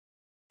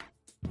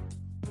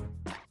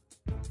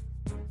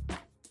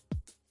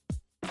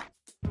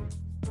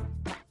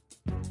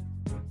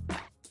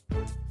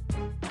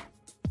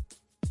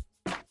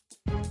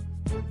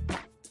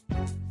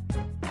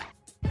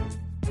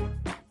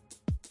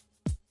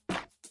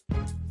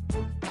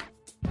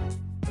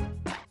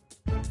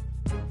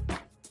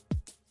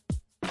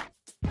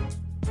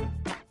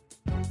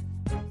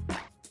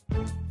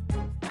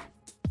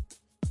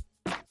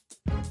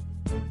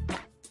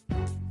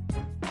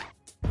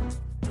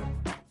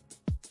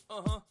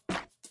Yeah.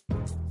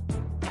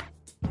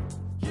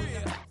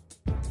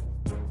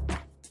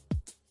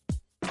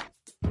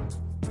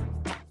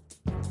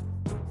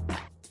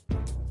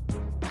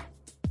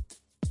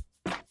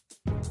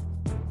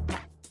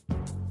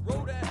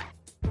 Roll that.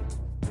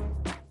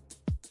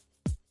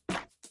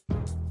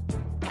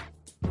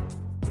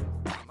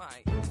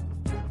 Mike.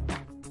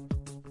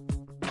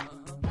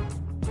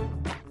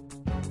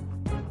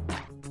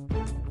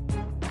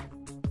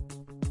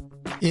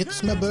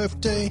 It's my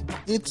birthday,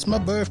 it's my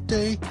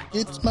birthday,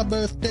 it's my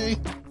birthday.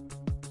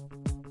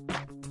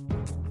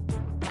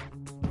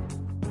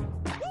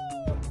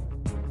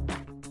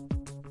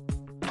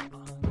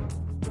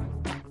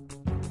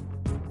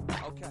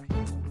 Okay.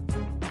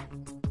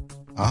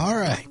 All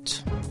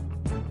right.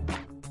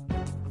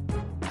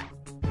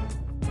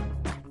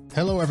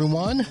 Hello,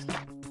 everyone.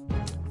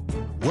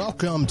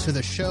 Welcome to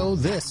the show.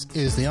 This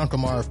is the Uncle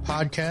Marv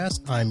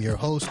Podcast. I'm your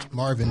host,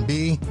 Marvin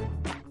B.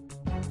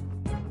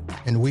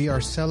 And we are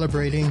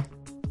celebrating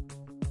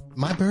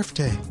my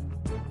birthday.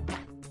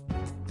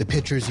 The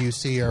pictures you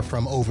see are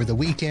from over the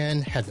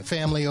weekend. Had the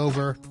family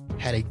over.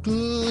 Had a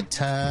good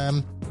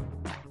time.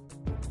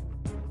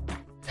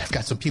 I've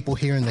got some people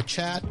here in the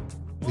chat.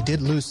 We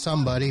did lose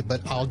somebody,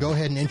 but I'll go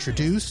ahead and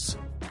introduce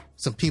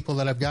some people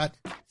that I've got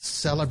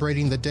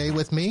celebrating the day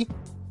with me.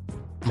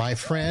 My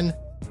friend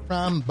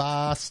from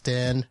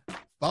Boston,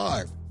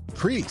 Barb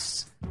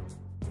Crease.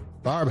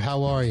 Barb,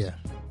 how are you?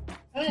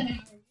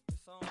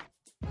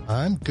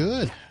 I'm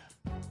good.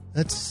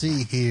 Let's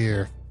see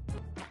here.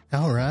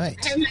 All right.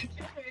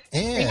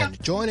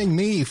 And joining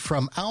me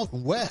from out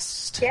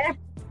west,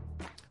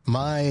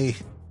 my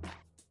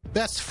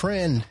best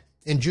friend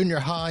in junior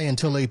high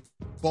until he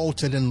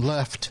bolted and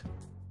left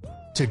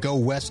to go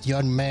west,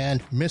 young man,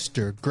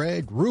 Mr.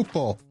 Greg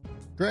Rupel.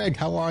 Greg,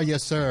 how are you,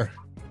 sir?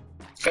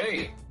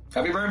 Hey,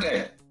 happy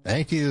birthday.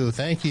 Thank you,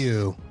 thank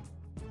you.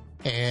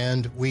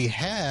 And we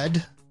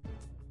had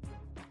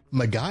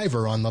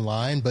MacGyver on the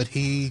line, but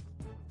he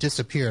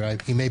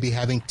disappeared. He may be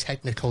having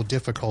technical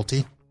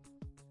difficulty.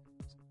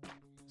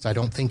 So I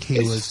don't think he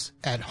was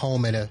at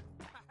home at a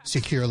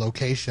secure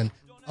location.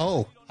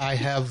 Oh, I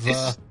have,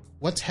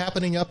 what's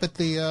happening up at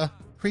the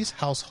Priest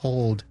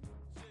household?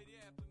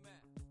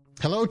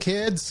 Hello,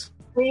 kids.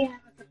 I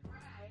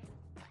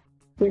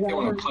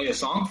want to play a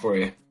song for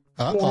you.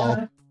 Uh-oh.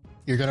 Yeah.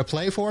 You're going to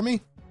play for me?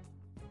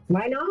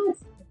 Why not?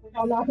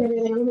 I'm not going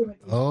to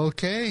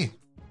Okay.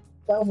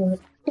 do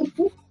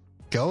it.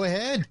 Go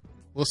ahead.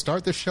 We'll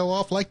start the show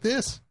off like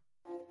this.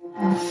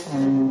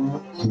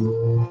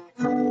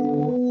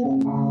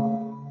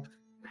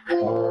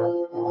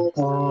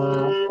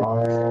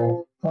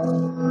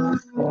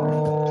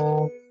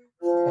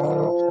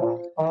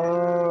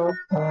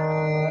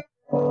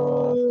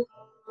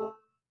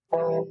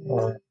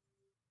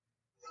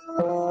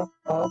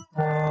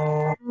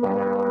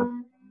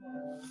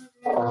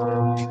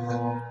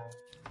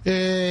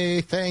 Hey,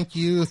 thank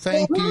you,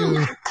 thank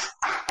you.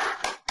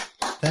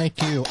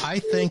 Thank you. I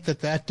think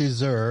that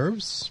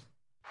deserves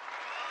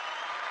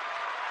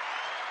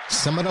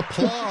some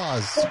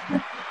applause.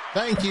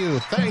 Thank you.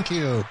 Thank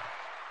you.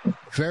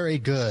 Very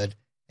good.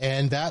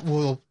 And that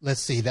will,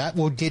 let's see, that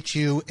will get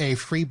you a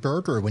free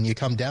burger when you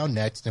come down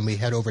next and we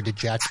head over to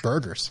Jack's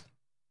Burgers.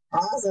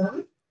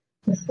 Awesome.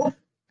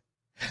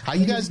 How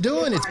you guys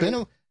doing?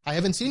 I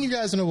haven't seen you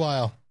guys in a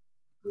while.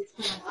 It's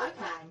been a long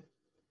time.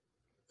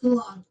 Too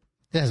long.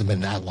 It hasn't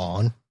been that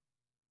long.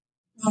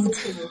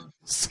 Too long.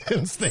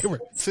 Since they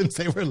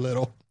were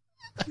little.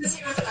 This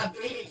was a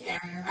baby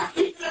carrier,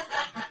 right?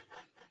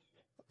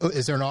 Oh,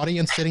 is there an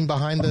audience sitting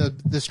behind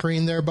the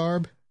screen there,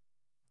 Barb?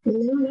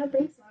 No, I don't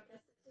think so. I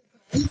guess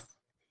it's kids.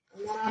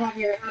 And then I'll have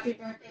your happy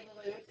birthday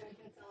balloon so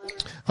we can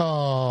celebrate.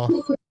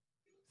 Oh,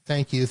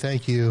 thank you,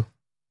 thank you.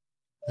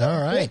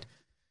 All right.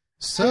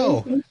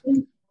 So,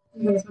 is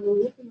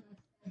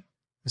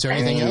there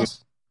anything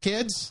else,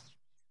 kids?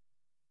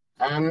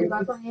 Happy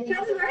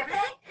birthday.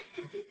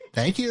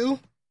 Thank you.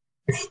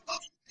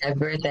 Happy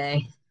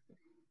birthday.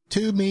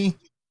 To me.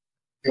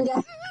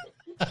 Yeah.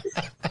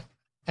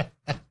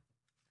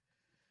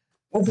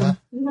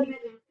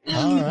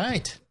 All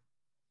right.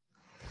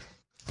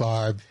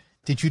 Barb,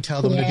 did you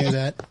tell them to do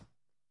that?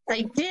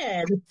 I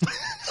did.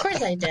 Of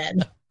course I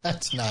did.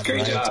 That's not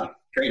Great right. job.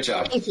 Great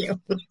job. Thank you.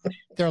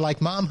 They're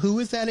like, Mom, who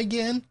is that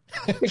again?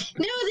 No,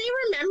 they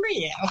remember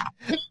you.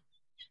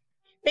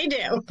 They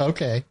do.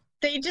 Okay.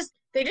 They just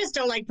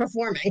don't like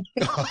performing.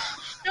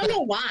 Don't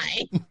know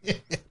why.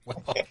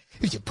 Well,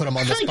 if you put them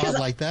on the spot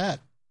like that.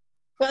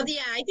 Well,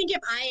 yeah, I think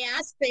if I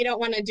ask, they don't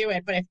want to do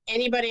it. But if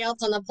anybody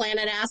else on the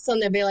planet asks them,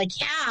 they'll be like,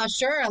 yeah,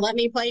 sure, let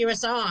me play you a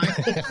song.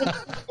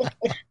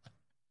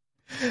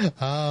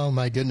 Oh,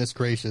 my goodness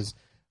gracious.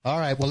 All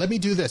right, well, let me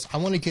do this. I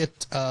want to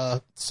get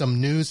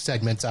some news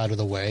segments out of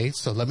the way.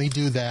 So let me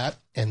do that,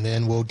 and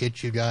then we'll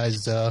get you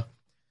guys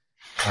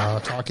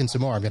talking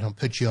some more. I'm going to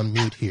put you on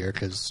mute here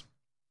because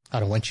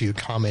I don't want you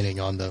commenting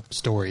on the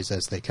stories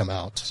as they come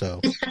out.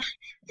 So,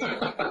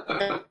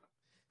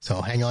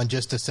 so hang on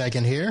just a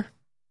second here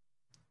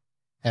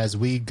as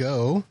we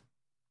go.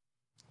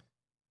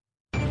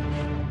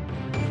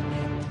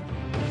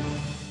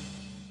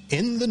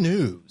 In the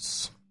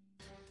news.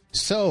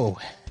 So,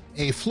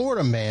 a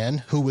Florida man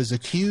who was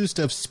accused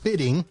of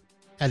spitting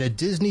at a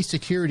Disney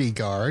security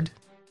guard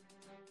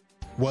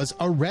was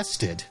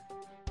arrested.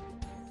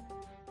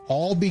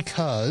 All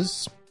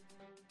because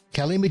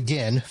Kelly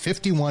McGinn,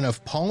 51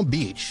 of Palm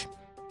Beach,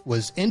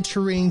 was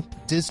entering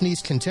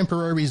Disney's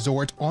Contemporary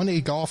Resort on a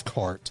golf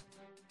cart.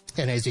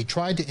 And as he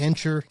tried to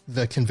enter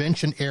the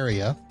convention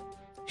area,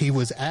 he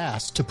was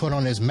asked to put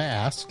on his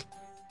mask.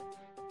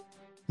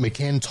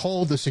 McGinn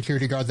told the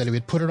security guard that he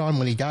would put it on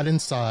when he got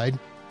inside.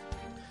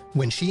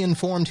 When she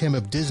informed him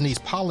of Disney's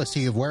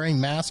policy of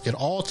wearing masks at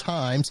all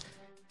times,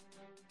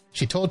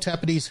 she told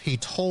deputies he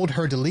told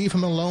her to leave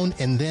him alone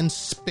and then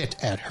spit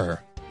at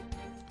her.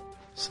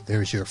 So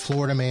there's your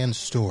Florida man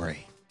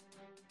story.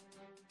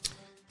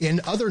 In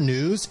other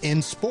news,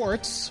 in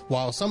sports,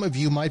 while some of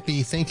you might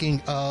be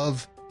thinking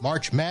of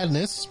March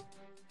Madness,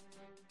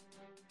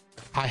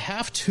 I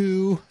have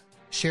to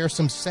share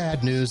some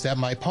sad news that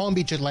my Palm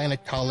Beach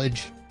Atlantic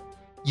College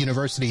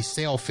University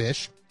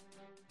Sailfish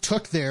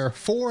took their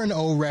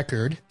 4-0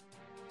 record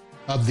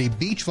of the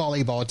beach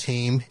volleyball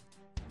team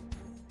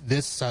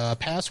this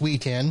past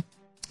weekend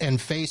and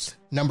faced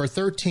number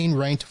 13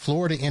 ranked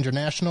Florida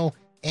International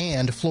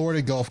and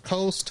Florida Gulf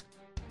Coast.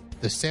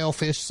 The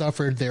Sailfish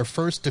suffered their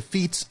first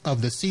defeats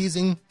of the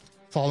season,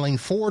 falling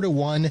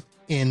 4-1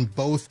 in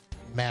both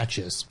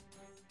matches.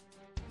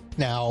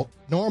 Now,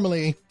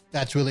 normally,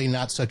 that's really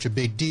not such a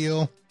big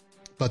deal,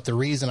 but the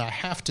reason I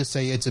have to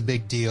say it's a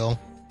big deal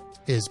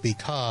is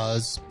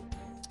because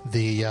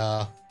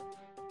the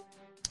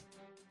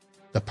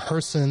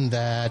person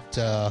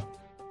that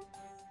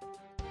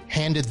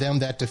handed them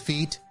that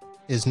defeat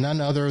is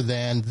none other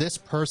than this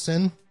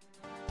person.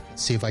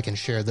 Let's see if I can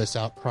share this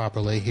out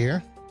properly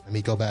here. Let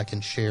me go back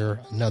and share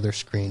another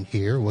screen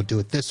here. We'll do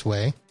it this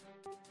way.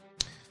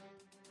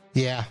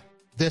 Yeah,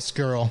 this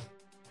girl,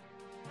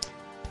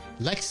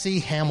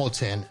 Lexi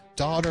Hamilton,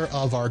 daughter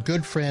of our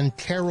good friend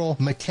Carol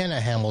McKenna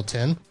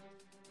Hamilton,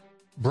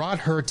 brought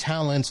her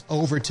talents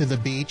over to the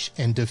beach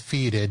and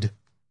defeated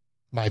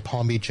my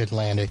Palm Beach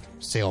Atlantic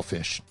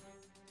Sailfish.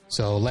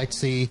 So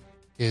Lexi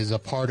is a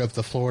part of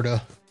the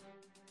Florida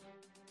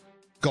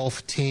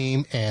Gulf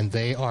team, and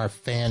they are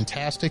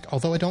fantastic,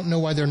 although I don't know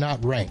why they're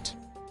not ranked.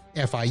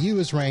 FIU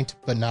is ranked,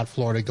 but not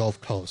Florida Gulf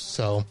Coast.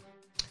 So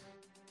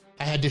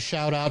I had to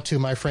shout out to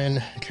my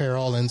friend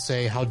Carol and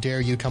say, how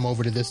dare you come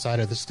over to this side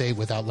of the state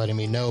without letting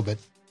me know, but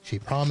she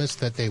promised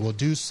that they will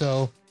do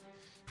so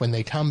when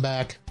they come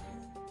back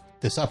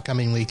this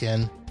upcoming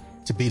weekend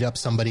to beat up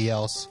somebody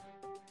else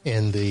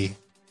in the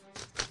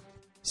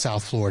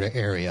South Florida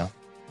area.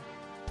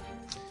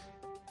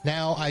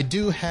 Now, I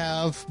do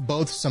have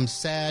both some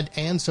sad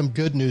and some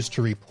good news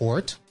to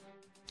report.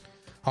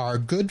 Our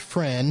good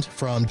friend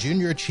from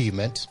Junior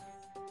Achievement,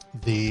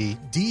 the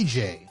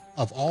DJ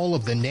of all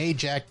of the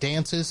NAJAC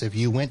dances, if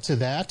you went to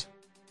that,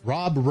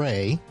 Rob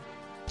Ray,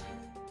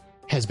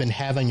 has been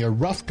having a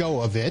rough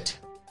go of it.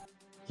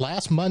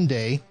 Last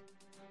Monday,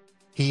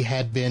 he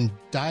had been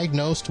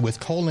diagnosed with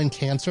colon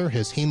cancer.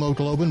 His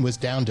hemoglobin was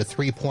down to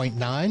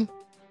 3.9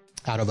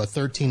 out of a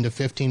 13 to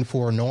 15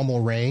 for a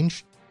normal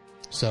range.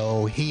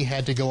 So he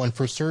had to go in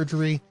for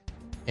surgery,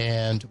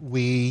 and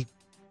we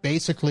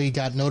basically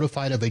got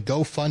notified of a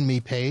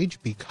GoFundMe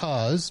page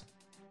because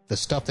the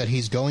stuff that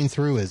he's going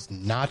through is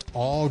not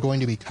all going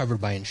to be covered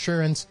by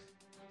insurance,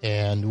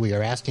 and we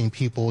are asking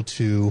people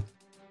to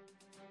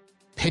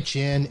pitch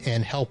in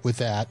and help with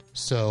that.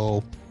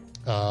 So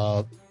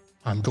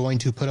I'm going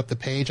to put up the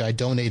page. I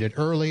donated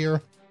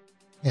earlier,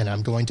 and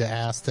I'm going to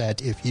ask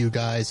that if you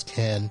guys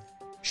can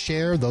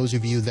share, those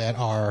of you that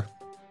are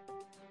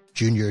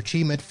Junior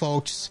Achievement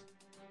folks,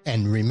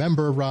 and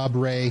remember Rob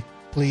Ray,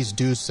 please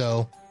do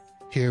so.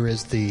 Here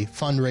is the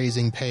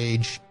fundraising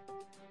page.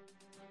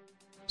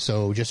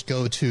 So just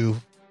go to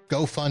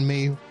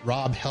GoFundMe,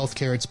 Rob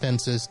Healthcare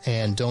Expenses,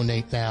 and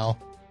donate now.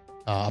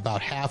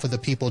 About half of the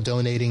people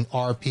donating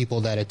are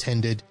people that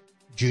attended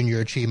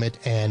Junior Achievement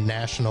and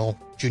National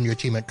Junior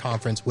Achievement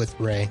Conference with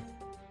Ray.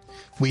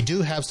 We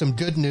do have some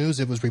good news.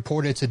 It was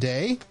reported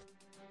today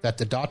that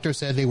the doctor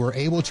said they were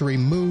able to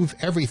remove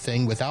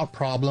everything without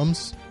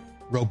problems,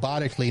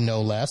 robotically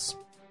no less.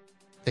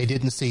 They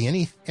didn't see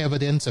any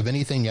evidence of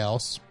anything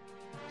else.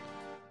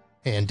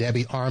 And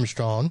Debbie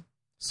Armstrong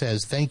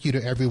says, thank you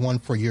to everyone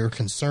for your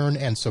concern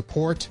and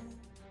support.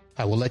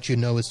 I will let you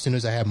know as soon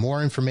as I have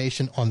more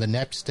information on the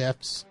next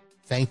steps.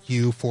 Thank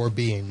you for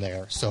being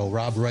there. So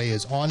Rob Ray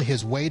is on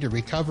his way to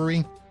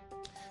recovery.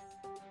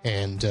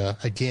 And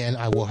again,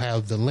 I will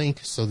have the link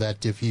so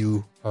that if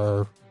you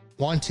are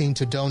wanting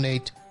to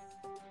donate,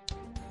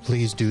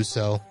 please do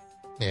so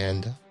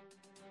and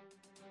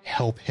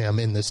help him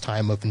in this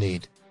time of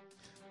need.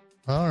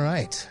 All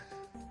right.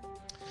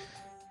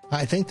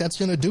 I think that's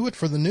going to do it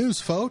for the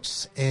news,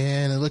 folks.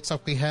 And it looks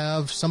like we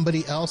have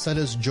somebody else that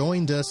has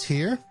joined us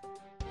here.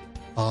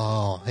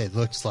 Oh, it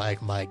looks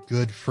like my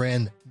good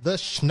friend, the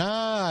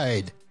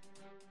Schneid.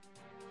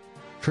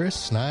 Chris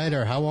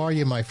Snyder, how are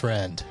you, my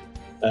friend?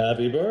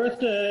 Happy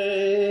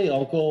birthday,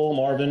 Uncle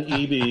Marvin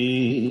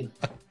E.B.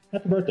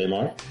 Happy birthday,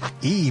 Marv.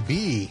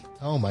 E.B.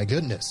 Oh, my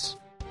goodness.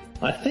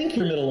 I think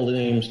your middle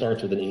name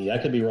starts with an E. I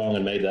could be wrong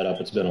and made that up.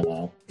 It's been a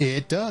while.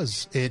 It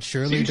does. It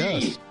surely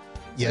Eugene. does.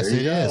 Yes, There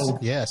it you is. go.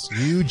 Yes,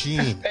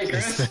 Eugene. Hey,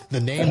 It's Chris. the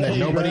name that Hey,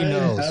 nobody Greg.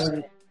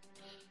 knows.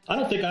 I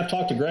don't think I've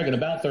talked to Greg in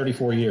about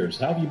 34 years.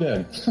 How have you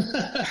been?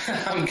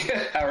 I'm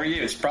good. How are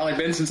you? It's probably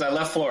been since I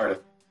left Florida.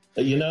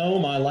 You know,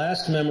 my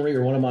last memory,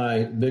 or one of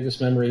my biggest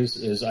memories,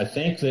 is I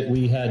think that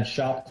we had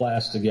shop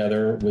class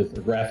together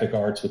with graphic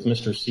arts with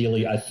Mr.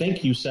 Seeley. I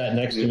think you sat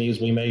next to me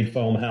as we made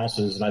foam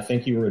houses, and I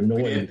think you were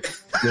annoyed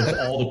with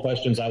all the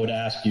questions I would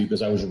ask you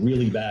because I was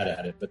really bad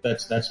at it. But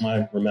that's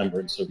my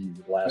remembrance of you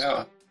last.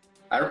 No,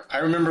 I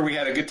remember we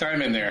had a good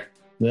time in there.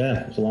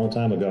 Yeah, it was a long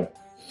time ago.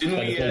 Didn't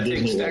Like we I said, take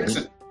Disney stacks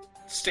World. of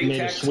We steak made it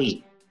tacks?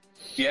 sweet.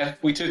 Yeah,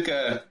 we took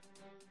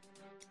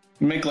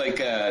make like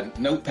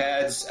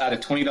notepads out of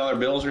 $20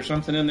 bills or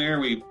something in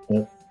there. We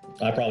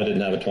I probably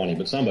didn't have a 20,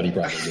 but somebody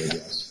probably did,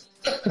 yes.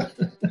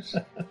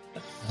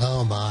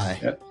 Oh, my.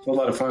 yeah, it was a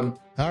lot of fun.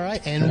 All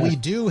right, and we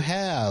do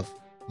have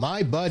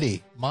my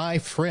buddy, my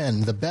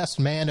friend, the best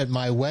man at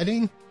my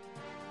wedding,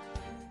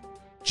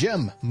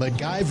 Jim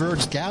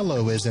MacGyver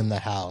Gallo is in the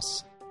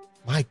house.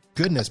 My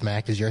goodness,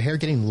 Mac, is your hair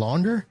getting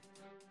longer?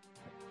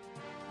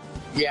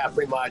 Yeah,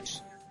 pretty much.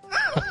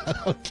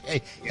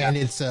 Okay, Yeah. and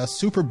it's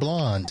super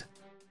blonde.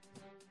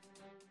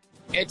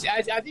 I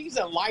think it's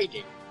a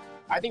lighting.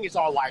 I think it's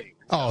all lighting.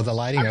 Oh, the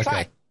lighting, I'm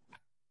okay.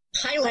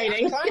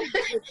 Highlighting.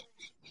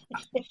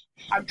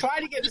 I'm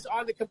trying to get this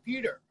on the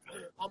computer.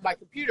 On my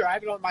computer, I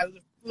have it on my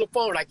little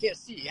phone. I can't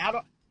see.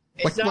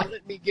 It's not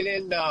letting me get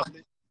in.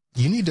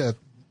 You need to,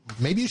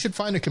 maybe you should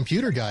find a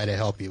computer guy to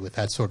help you with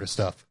that sort of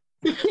stuff.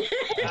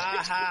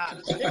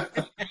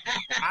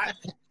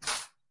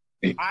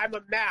 I'm a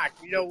Mac.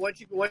 You know,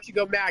 once you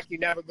go Mac, you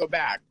never go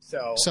back.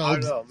 So I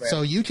don't know, man.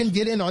 So you can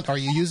get in on, are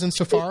you using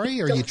Safari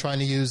or are you trying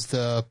to use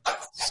the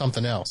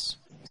something else?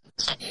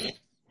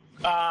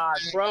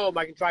 Chrome,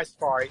 I can try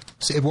Safari.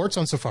 So it works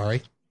on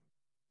Safari.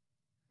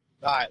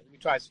 All right, let me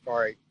try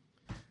Safari.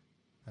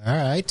 All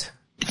right.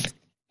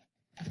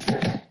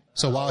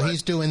 So while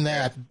he's doing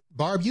that,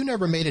 Barb, you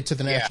never made it to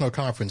the national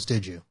conference,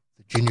 did you?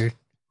 The junior.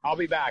 I'll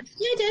be back.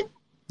 Yeah, I did.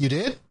 You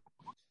did?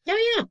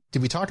 Oh, yeah.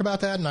 Did we talk about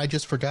that and I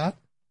just forgot?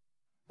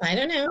 I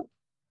don't know.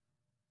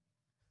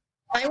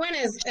 I went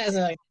as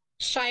a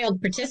child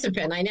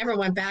participant. I never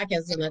went back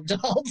as an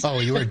adult. Oh,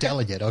 you were a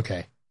delegate.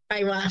 Okay.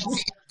 I was.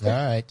 All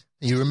right.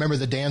 You remember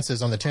the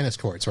dances on the tennis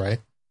courts, right?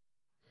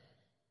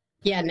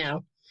 Yeah,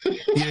 no. You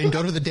didn't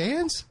go to the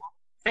dance?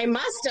 I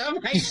must have.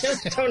 I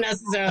just don't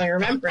necessarily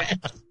remember it.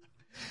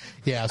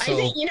 Yeah. I So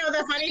think,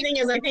 the funny thing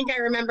is, I think I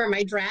remember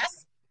my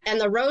dress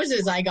and the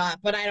roses I got,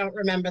 but I don't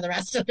remember the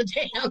rest of the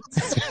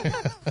dance.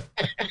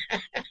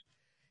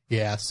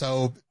 yeah.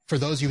 So for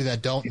those of you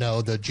that don't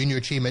know, the Junior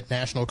Achievement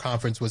National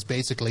Conference was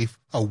basically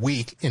a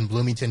week in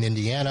Bloomington,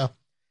 Indiana.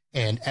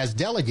 And as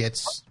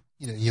delegates,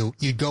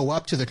 you go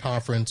up to the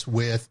conference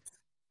with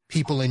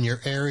people in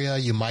your area.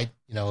 You might,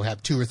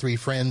 have 2 or 3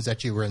 friends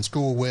that you were in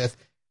school with.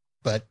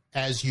 But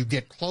as you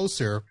get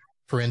closer,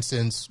 for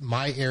instance,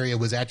 my area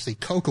was actually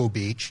Cocoa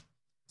Beach.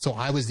 So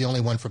I was the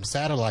only one from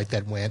Satellite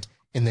that went.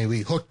 And then we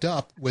hooked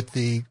up with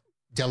the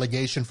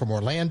delegation from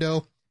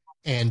Orlando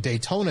and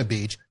Daytona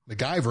Beach.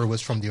 MacGyver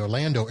was from the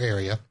Orlando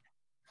area.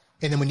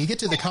 And then when you get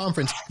to the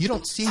conference, you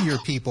don't see your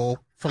people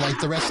for like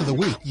the rest of the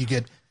week. You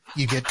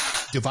get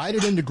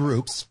divided into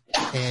groups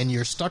and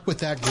you're stuck with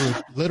that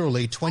group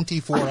literally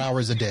 24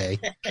 hours a day.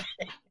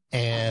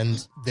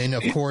 And then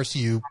of course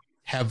you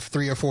have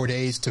 3 or 4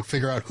 days to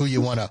figure out who you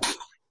want to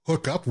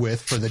hook up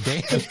with for the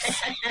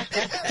dance.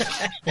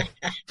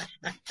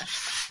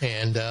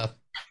 And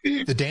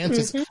the dance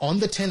is on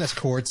the tennis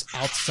courts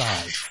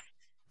outside,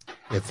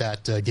 if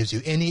that gives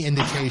you any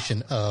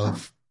indication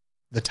of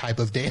the type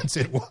of dance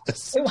it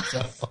was. It was.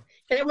 So,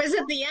 And it was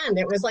at the end.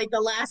 It was like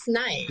the last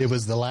night. it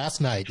was the last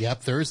night.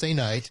 Yep, Thursday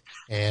night.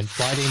 And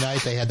Friday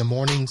night they had the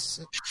morning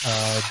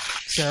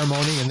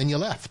ceremony, and then you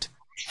left.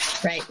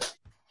 Right.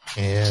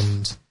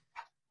 And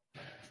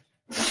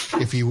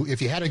if you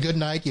had a good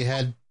night, you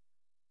had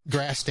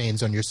grass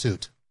stains on your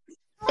suit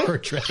or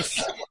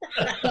dress.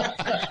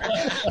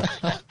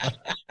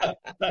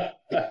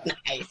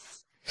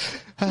 Nice.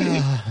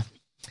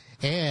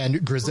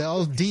 And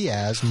Griselle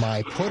Diaz,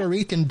 my Puerto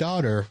Rican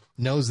daughter,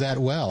 knows that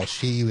well.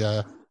 She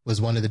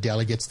was one of the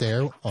delegates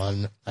there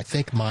on, I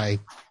think I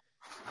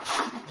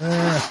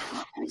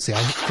think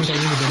I would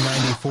have been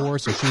 94,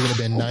 so she would have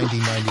been 90,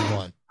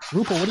 91.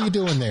 Rupal, what are you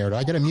doing there? Do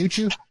I got to mute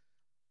you?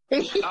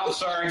 I'm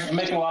sorry. I'm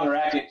making a lot of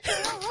racket.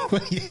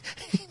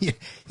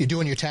 You're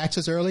doing your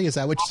taxes early? Is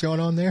that what's going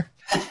on there?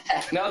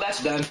 No,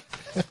 that's done.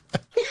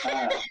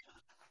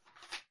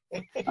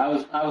 I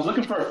was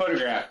looking for a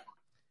photograph.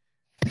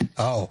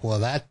 Oh, well,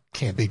 that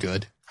can't be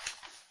good.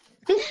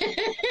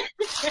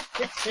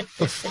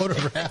 A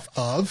photograph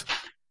of?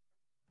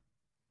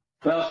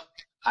 Well,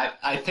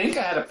 I think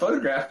I had a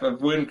photograph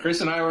of when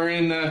Chris and I were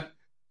in.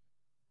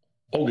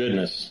 Oh,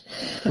 goodness.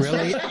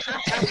 Really?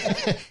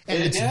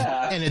 and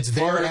Yeah. it's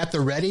there at the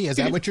ready? Is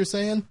that what you're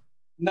saying?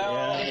 No,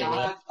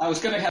 Yeah. I was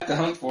going to have to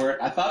hunt for it.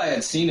 I thought I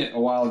had seen it a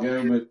while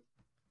ago, but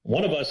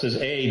One of us has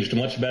aged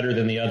much better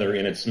than the other,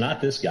 and it's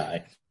not this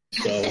guy.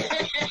 So,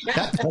 I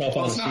don't know if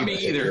Well, I'm it's not me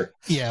either.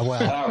 Yeah,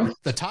 well,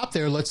 the top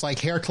there looks like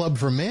Hair Club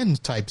for Men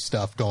type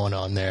stuff going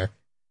on there.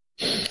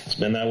 It's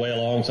been that way a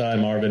long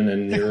time, Marvin,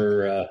 and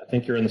you're. I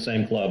think you're in the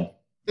same club.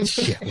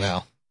 Yeah,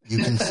 well,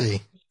 you can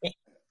see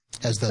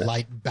as the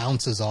light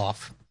bounces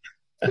off.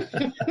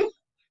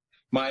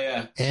 My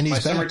And he's my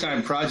back.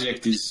 summertime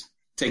project is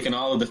taking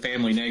all of the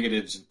family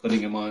negatives and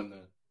putting them on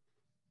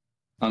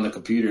the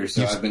computer.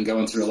 So I've been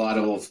going through a lot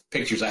of old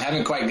pictures. I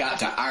haven't quite got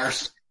to our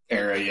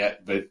era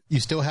yet, but You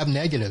still have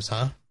negatives,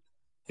 huh?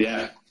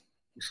 yeah.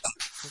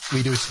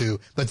 We do too,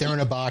 but they're in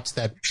a box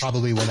that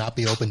probably will not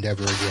be opened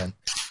ever again.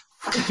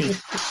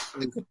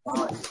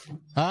 All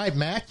right,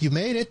 Mac, you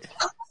made it.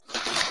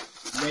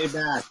 Made it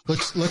back.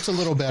 Looks a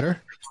little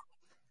better.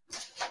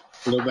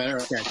 A little better?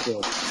 Okay,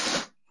 cool.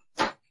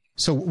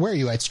 So where are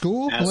you at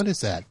school? Yes. What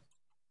is that?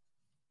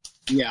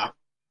 Yeah.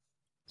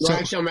 Well, So-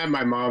 actually, I'm at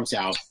my mom's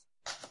house.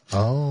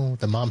 Oh,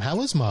 the mom.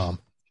 How is mom?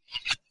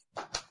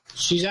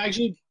 She's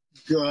actually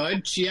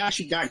good. She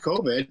actually got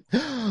COVID.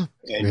 And,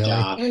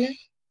 Really?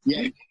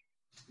 yeah,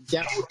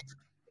 that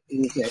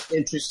was an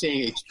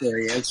interesting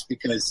experience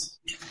because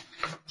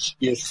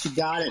she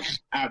got it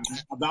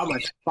about my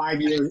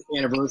 5-year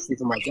anniversary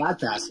from my dad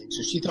passing.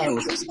 So she thought it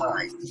was a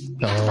sign,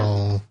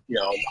 Oh,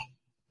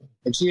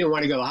 and she didn't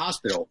want to go to the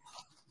hospital.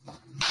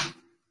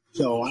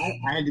 So I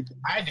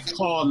had to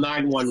call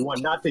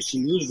 911. Not that she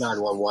used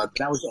 911, but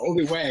that was the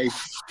only way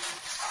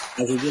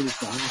I could get her to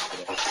the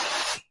hospital.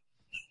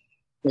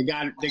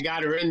 They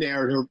got her in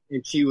there,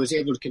 and she was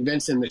able to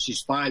convince them that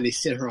she's fine. They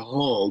sent her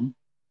home.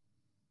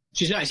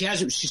 She's not.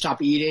 She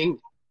stopped eating.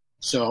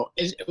 So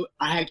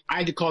I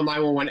had to call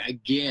 911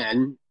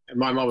 again, and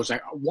my mom was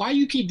like, "Why do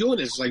you keep doing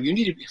this? It's like you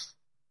need to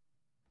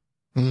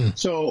be."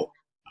 So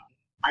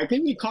I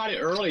think we caught it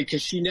early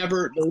because she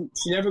never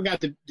got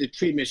the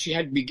treatment. She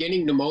had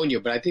beginning pneumonia,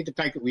 but I think the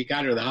fact that we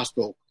got her in the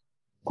hospital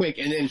quick,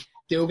 and then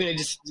they were going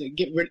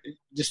to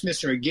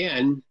dismiss her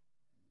again.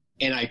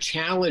 And I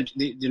challenged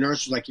the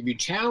nurse was like, if you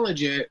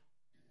challenge it,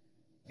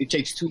 it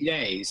takes 2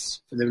 days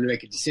for them to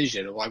make a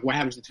decision. I'm like, what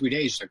happens in 3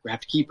 days? She's like, we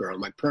have to keep her.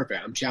 I'm like,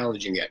 perfect. I'm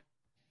challenging it.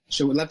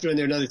 So we left her in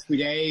there another 3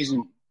 days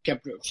and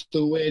kept her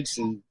fluids,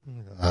 and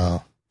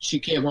she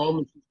came home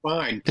and she's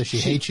fine. Does she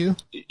hate you?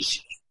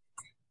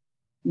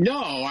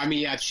 No, I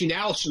mean, at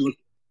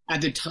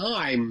the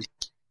time,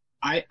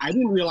 I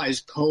didn't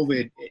realize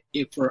COVID.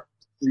 For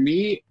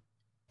me,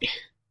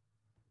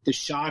 the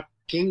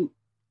shocking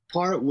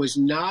part was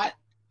not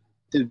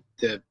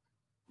the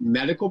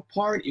medical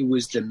part; it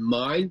was the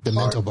mind, The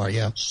mental part.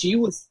 Yeah. She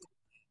was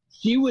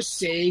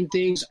saying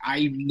things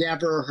I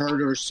never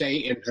heard her say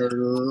in her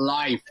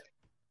life.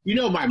 You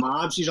know, my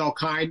mom; she's all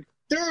kind.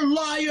 They're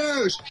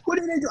liars. What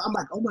did they do? I'm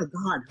like, oh my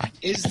god,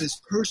 is this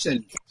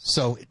person?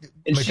 So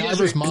And she MacGyver's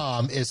has her-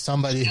 mom is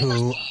somebody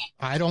who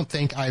I don't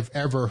think I've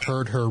ever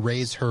heard her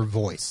raise her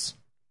voice,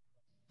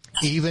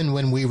 even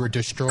when we were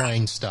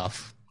destroying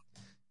stuff.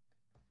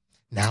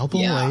 Now,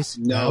 boys, Yeah,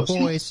 now, no, she-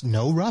 boys,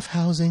 no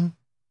roughhousing.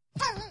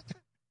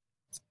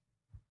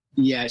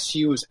 Yeah,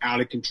 she was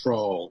out of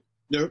control.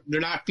 They're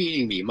not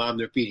feeding me, Mom.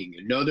 They're feeding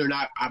you. No, they're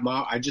not.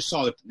 Mom, I just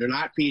saw that they're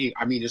not feeding.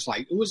 I mean, it's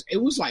like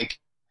it was like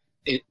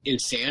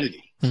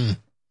insanity.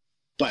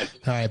 But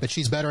All right, but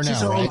she's better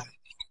she's now, all- right?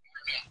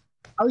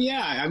 Oh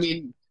yeah, I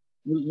mean,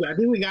 I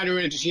think we got her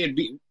in. She had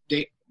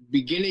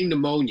beginning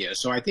pneumonia.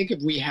 So I think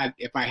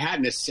if I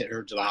hadn't sent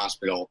her to the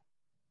hospital,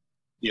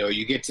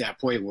 you get to that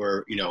point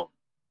where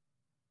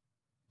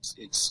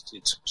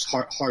it's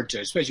hard to,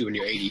 especially when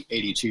you're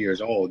 82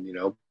 years old.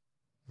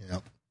 Yeah.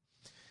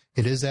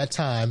 It is that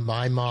time.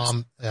 My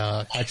mom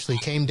actually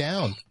came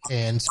down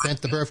and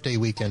spent the birthday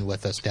weekend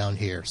with us down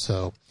here.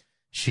 So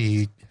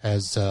she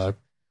has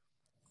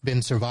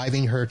been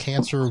surviving her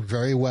cancer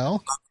very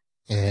well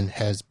and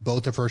has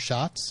both of her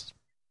shots.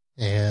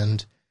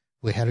 And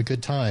we had a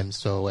good time.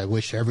 So I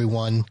wish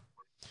everyone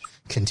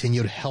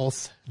continued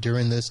health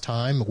during this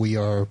time. We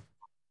are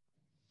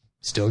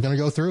still going to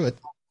go through it.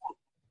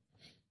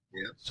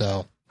 Yeah.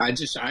 So I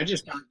just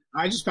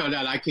found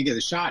out I could get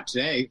a shot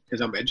today because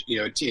I'm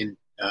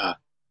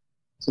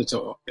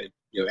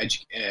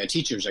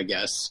teachers, I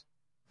guess.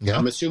 yeah,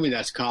 I'm assuming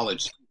that's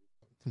college.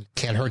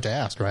 can't hurt to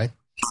ask, right?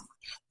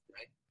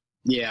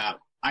 Yeah,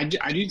 I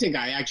do think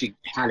I actually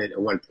had it at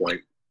one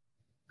point.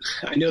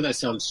 I know that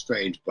sounds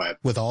strange, but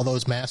With all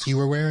those masks you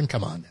were wearing,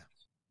 come on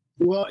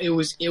now. well, it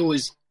was.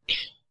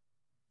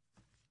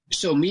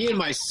 So me and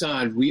my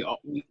son,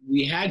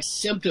 we had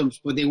symptoms,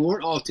 but they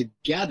weren't all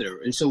together,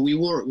 and so we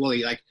weren't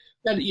really like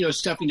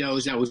stuffy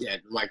nose. That was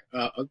it. Like,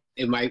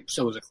 and my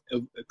son was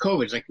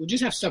COVID. It's like, we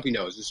just have stuffy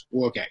nose.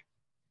 We're okay.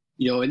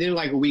 And then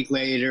like a week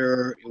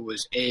later, it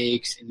was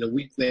aches, and a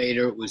week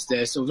later it was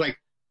this. So it was like,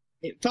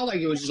 it felt like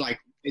it was just like,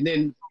 and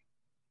then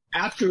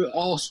after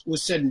all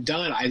was said and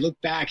done, I look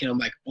back and I'm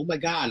like, oh my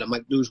God. I'm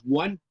like, there was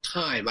one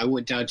time I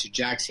went down to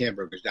Jack's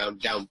Hamburgers down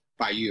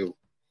by you,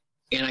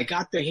 and I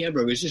got the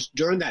hamburgers just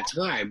during that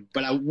time,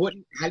 but I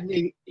hadn't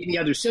any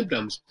other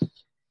symptoms.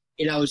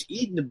 And I was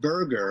eating the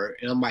burger,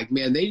 and I'm like,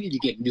 man, they need to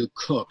get new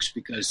cooks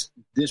because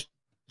this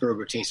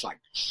burger tastes like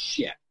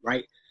shit,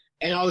 right?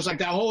 And I was like,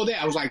 that whole day,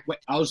 I was like,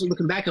 I was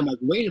looking back, I'm like,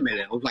 wait a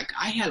minute. I was like,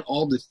 I had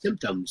all the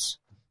symptoms,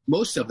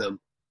 most of them.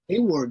 They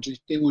were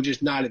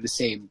just not at the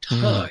same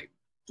time.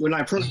 When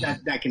I've heard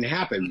that can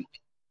happen.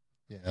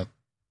 Yeah.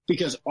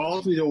 Because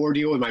all through the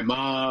ordeal with my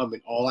mom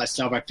and all that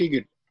stuff, I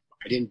figured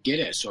I didn't get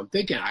it. So I'm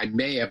thinking I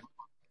may have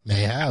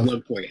at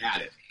one point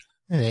had it.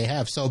 They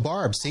have. So,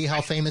 Barb, see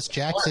how famous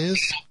Jack's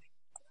is?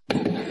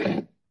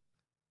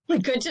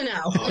 Good to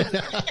know.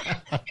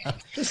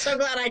 I'm so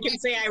glad I can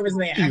say I was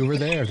there. You were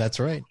there. That's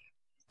right.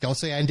 Don't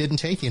say I didn't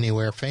take you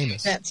anywhere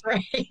famous. That's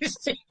right.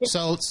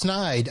 So,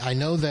 Snide, I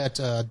know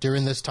that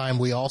during this time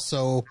we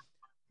also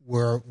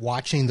were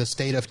watching the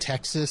state of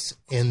Texas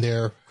in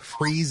their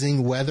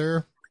freezing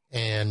weather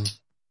and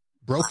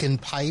broken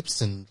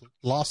pipes and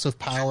loss of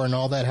power and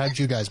all that. How did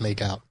you guys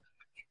make out?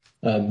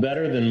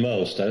 Better than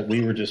most.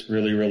 We were just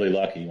really, really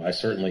lucky. I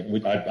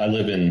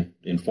live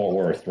in Fort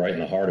Worth, right in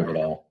the heart of it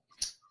all.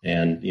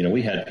 And,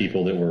 we had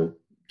people that were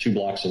 2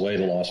 blocks away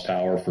that lost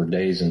power for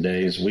days and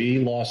days. We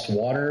lost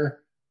water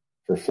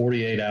for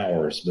 48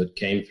 hours, but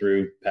came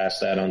through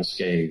past that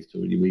unscathed.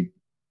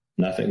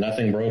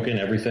 Nothing broken.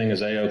 Everything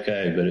is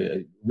A-okay, but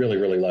really,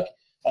 really lucky.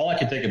 All I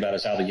can think about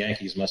is how the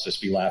Yankees must just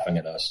be laughing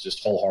at us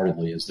just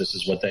wholeheartedly, as this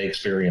is what they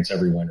experience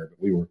every winter.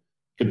 But we were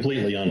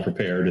completely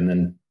unprepared. And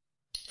then,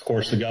 of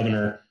course, the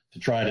governor, to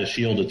try to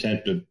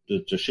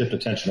to shift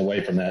attention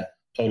away from that,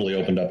 totally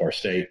opened up our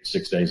state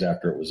 6 days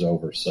after it was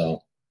over.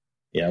 So,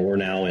 yeah, we're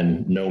now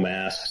in no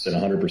masks and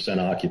 100%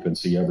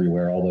 occupancy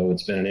everywhere, although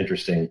it's been an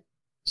interesting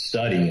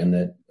study in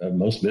that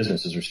most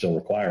businesses are still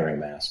requiring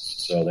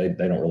masks. So they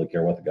don't really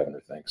care what the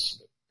governor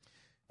thinks.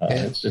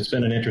 It's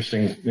been an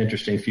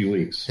interesting few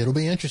weeks. It'll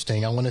be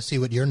interesting. I want to see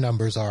what your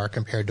numbers are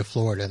compared to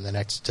Florida in the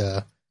next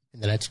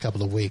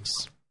couple of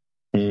weeks.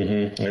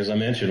 Mm-hmm. As I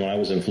mentioned, when I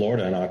was in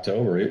Florida in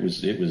October,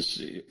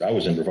 I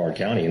was in Brevard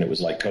County, and it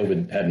was like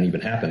COVID hadn't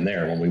even happened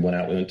there. When we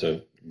went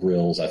to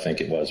Grills, I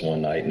think it was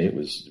one night, and it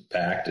was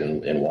packed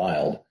and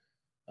wild,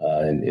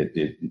 and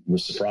it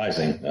was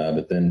surprising.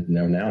 But then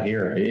now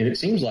here, it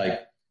seems like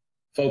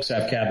folks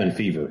have cabin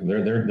fever.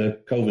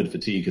 The COVID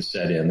fatigue has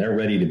set in. They're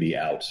ready to be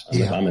out.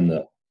 Yeah. I'm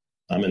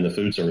in the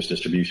food service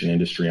distribution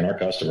industry, and our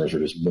customers are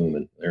just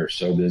booming. They're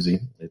so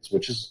busy,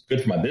 which is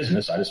good for my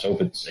business. I just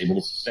hope it's able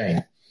to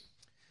sustain.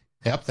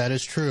 Yep, that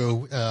is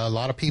true. A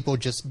lot of people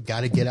just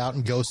got to get out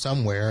and go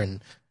somewhere.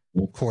 And,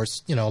 of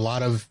course, a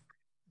lot of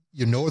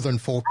your northern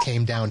folk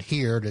came down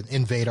here to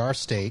invade our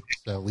state.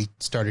 So we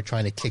started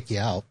trying to kick you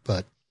out.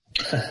 But,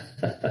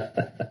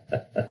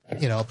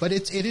 but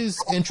it is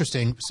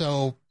interesting.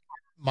 So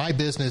my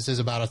business is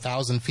about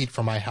 1,000 feet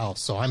from my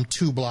house. So I'm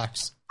 2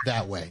 blocks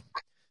that way.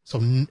 So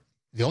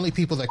the only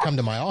people that come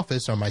to my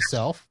office are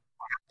myself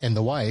and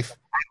the wife.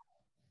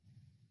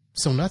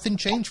 So nothing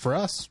changed for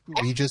us.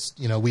 We just,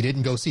 we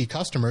didn't go see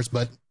customers,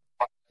 but,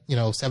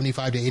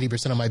 75 to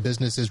 80% of my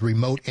business is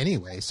remote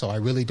anyway. So I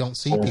really don't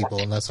see people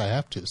unless I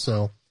have to.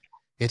 So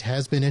it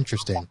has been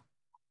interesting.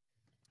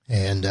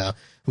 And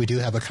we do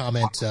have a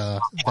comment, the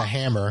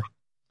Hammer,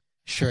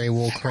 Sherry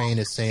Wool Crane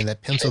is saying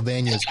that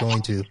Pennsylvania is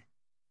going to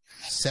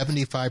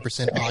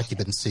 75%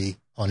 occupancy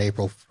on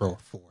April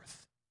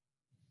 4th.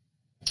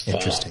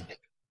 Interesting.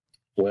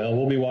 Well,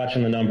 we'll be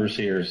watching the numbers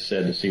here,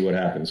 said, to see what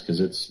happens, because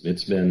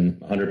it's been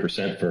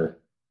 100% for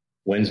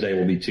Wednesday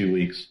will be 2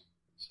 weeks.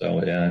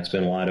 So, yeah, it's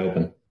been wide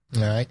open.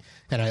 All right.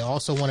 And I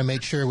also want to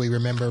make sure we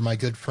remember my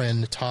good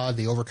friend Todd,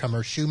 the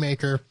Overcomer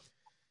Shoemaker,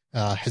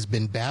 has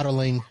been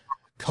battling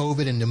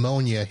COVID and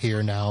pneumonia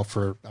here now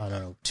for,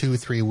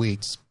 2-3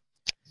 weeks.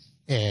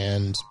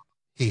 And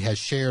he has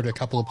shared a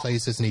couple of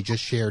places, and he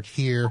just shared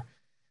here.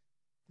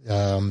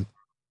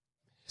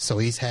 So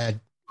he's had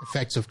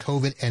effects of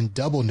COVID and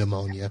double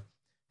pneumonia.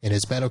 And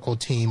his medical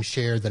team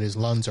shared that his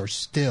lungs are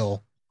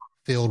still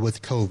filled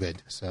with COVID.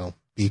 So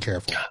be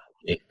careful.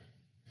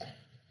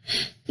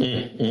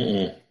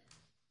 Hey,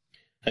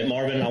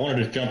 Marvin, I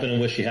wanted to jump in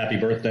and wish you happy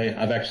birthday.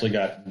 I've actually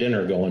got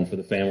dinner going for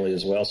the family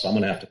as well, so I'm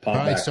going to have to pop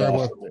back. All right, sir.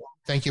 Well,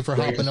 thank you for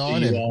hopping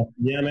on.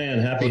 Yeah, man.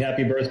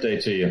 Happy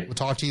birthday to you. We'll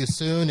talk to you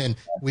soon, and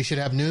we should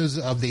have news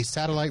of the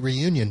satellite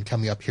reunion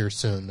coming up here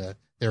soon. They're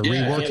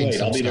reworking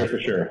some I'll be stuff. there for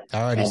sure.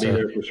 All righty, sir. I'll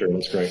be there for sure.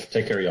 That's great.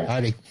 Take care, y'all. All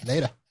righty.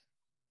 Later.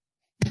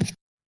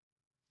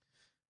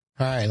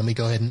 All right, let me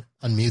go ahead and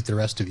unmute the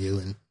rest of you.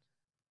 And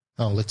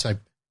looks like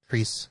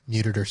Priest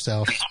muted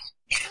herself.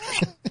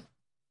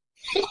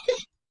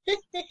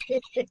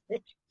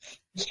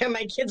 Yeah,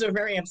 my kids are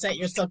very upset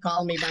you're still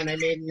calling me by my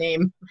maiden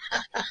name.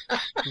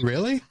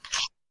 Really?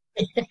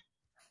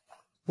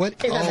 What?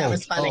 I thought that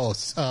was funny.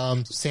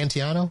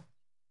 Santiano?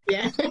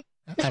 Yeah.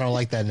 I don't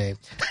like that name.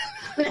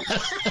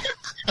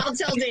 I'll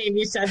tell Dave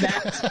you said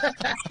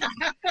that.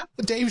 Well,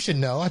 Dave should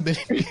know. I've been.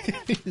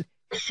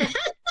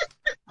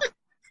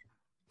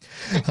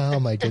 Oh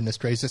my goodness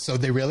gracious! So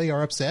they really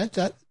are upset?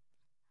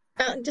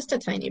 Just a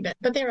tiny bit,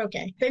 but they're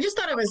okay. They just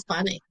thought it was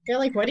funny. They're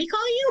like, "What do you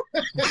call you?"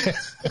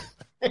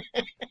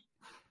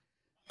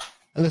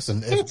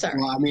 Listen, it's all right.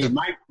 Well, I mean,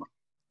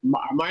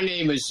 my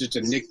name is just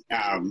a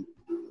nickname.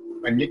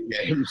 I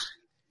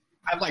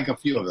have like a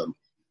few of them.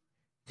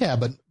 Yeah,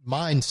 but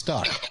mine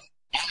stuck.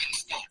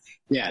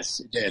 Yes,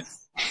 it did.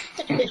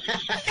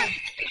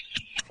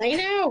 I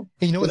know.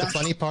 You know what the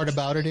funny part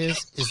about it is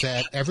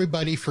that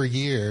everybody for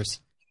years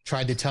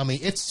tried to tell me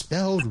it's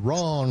spelled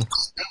wrong.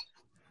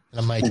 And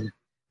I'm like,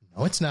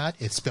 no, it's not.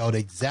 It's spelled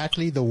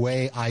exactly the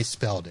way I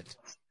spelled it.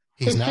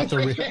 He's not the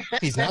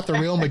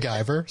real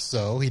MacGyver,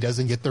 so he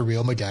doesn't get the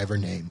real MacGyver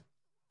name.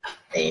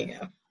 There you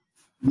go.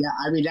 Yeah,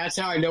 I mean, that's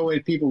how I know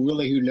when people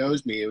really who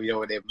knows me, you know,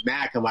 when they're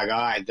Mac, I'm like, all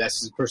right,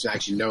 that's the person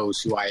actually knows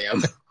who I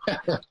am.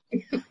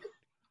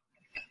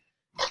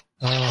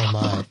 Oh,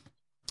 my.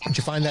 Did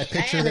you find that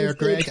picture there,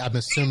 Greg? I'm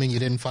assuming you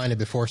didn't find it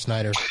before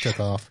Snyder took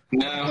off.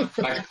 No,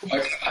 I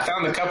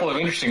found a couple of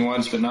interesting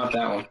ones, but not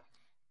that one.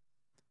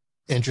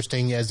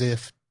 Interesting as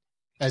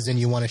in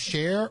you want to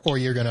share, or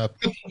you're going to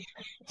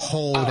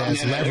hold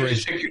as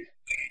leverage?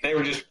 They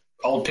were just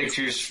old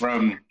pictures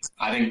from,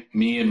 I think,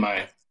 me and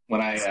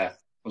when I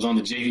was on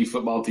the JV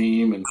football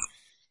team, and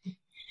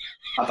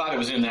I thought it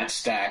was in that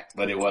stack,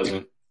 but it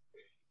wasn't.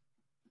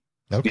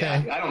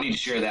 Okay. Yeah, I don't need to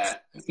share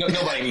that.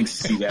 Nobody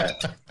needs to see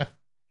that.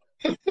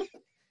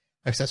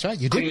 That's right.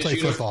 You did play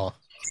football.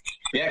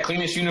 Yeah,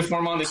 cleanest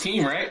uniform on the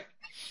team, right?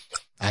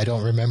 I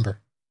don't remember.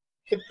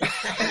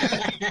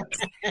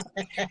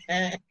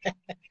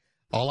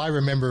 All I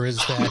remember is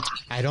that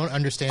I don't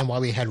understand why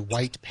we had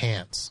white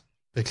pants,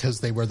 because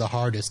they were the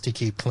hardest to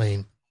keep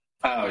clean.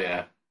 Oh,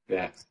 yeah.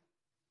 Yeah.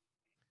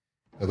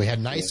 But we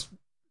had nice,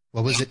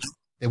 what was it?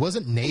 It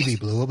wasn't navy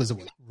blue. What was it?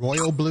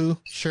 Royal blue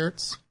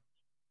shirts?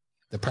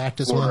 The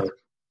practice one?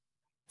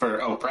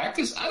 For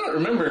practice? I don't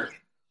remember.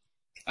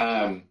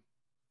 Of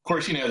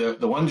course, you know,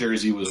 the one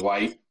jersey was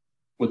white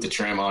with the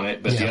trim on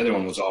it, but the other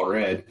one was all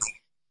red.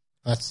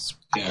 That's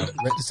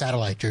the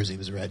satellite jersey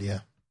was red, yeah.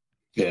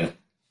 Yeah.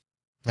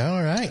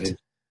 All right.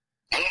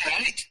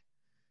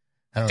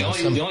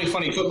 The only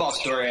funny football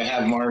story I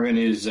have, Marvin,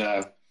 is,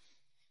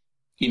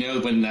 you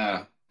know, when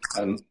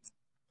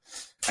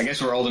I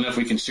guess we're old enough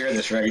we can share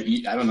this, right?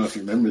 I don't know if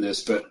you remember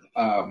this, but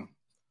when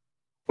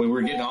we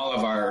were getting all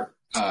of our,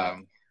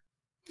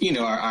 you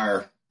know,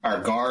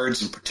 our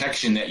guards and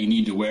protection that you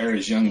need to wear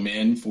as young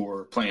men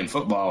for playing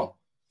football,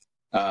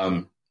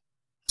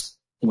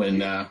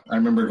 when I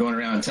remember going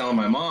around and telling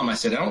my mom, I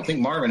said, I don't think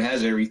Marvin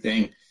has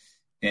everything,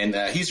 and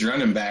he's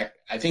running back.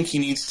 I think he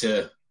needs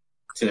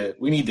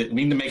we need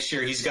to make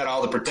sure he's got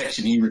all the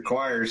protection he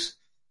requires.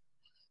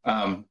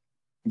 Do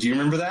you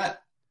remember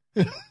that?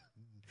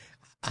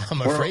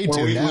 I'm afraid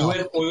now.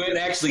 We went and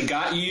actually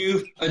got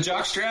you a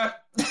jockstrap.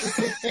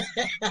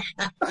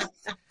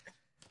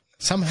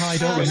 Somehow I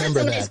don't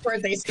remember that's a nice that.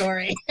 birthday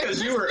story.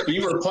 Because you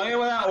were playing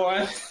without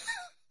one.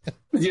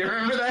 Do you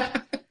remember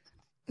that?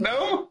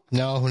 No?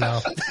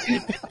 No.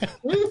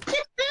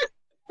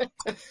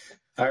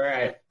 All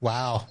right.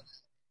 Wow.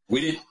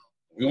 We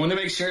wanted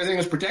to make sure everything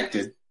was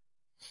protected.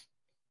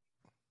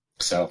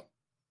 So.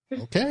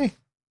 Okay.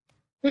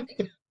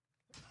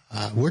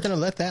 We're going to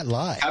let that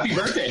lie. Happy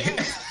birthday.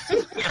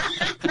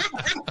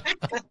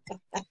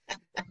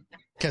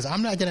 Because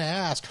I'm not going to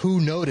ask who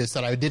noticed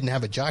that I didn't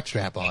have a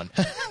jockstrap on.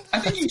 I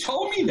think you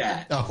told me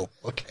that. Oh,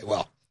 okay.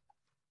 Well,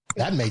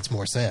 that makes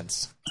more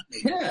sense.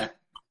 Yeah.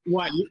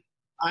 What?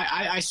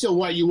 I still,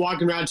 what, you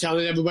walking around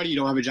telling everybody you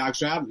don't have a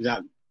jockstrap? Is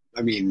that,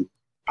 I mean,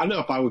 I don't know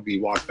if I would be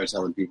walking by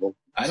telling people.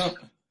 I don't,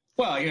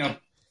 well, you know,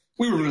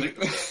 we were really,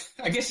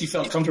 I guess you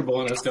felt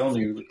comfortable in us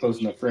telling you we were close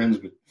enough friends,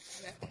 but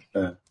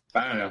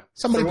I don't know.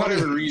 For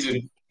whatever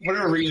reason,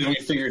 we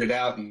figured it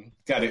out and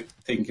got it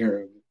taken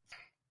care of.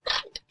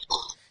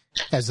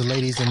 As the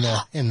ladies in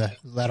the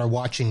that are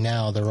watching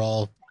now, they're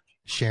all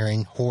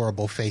sharing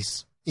horrible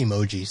face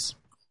emojis.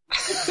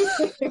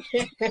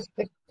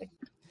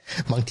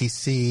 Monkey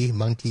see,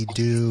 monkey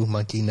do,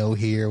 monkey no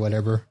here,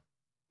 whatever.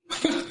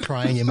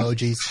 Crying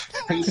emojis.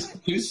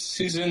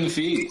 Who's in the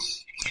feed?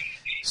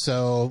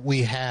 So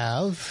we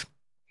have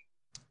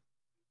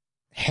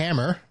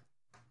Hammer.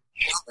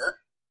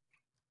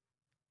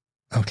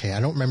 Okay, I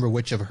don't remember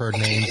which of her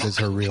names is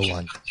her real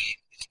one.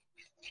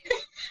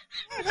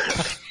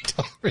 I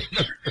don't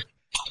remember.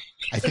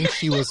 I think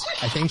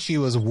she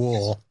was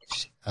Wool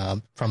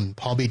from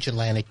Palm Beach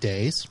Atlantic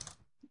days.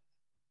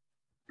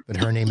 But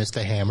her name is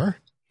The Hammer.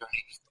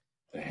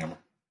 The Hammer.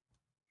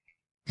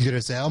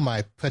 Grizel,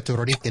 my Puerto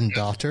Rican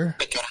daughter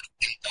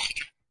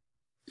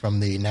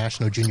from the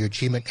National Junior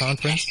Achievement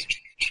Conference.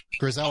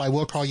 Grizel, I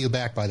will call you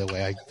back, by the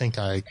way. I think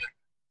I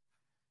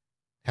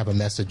have a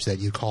message that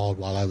you called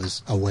while I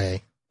was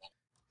away.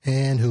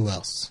 And who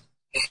else?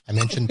 I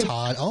mentioned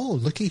Todd. Oh,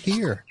 looky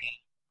here.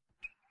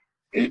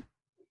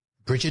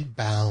 Bridget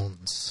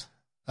Bounds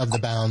of the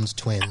Bounds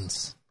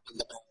twins.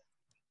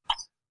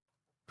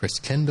 Chris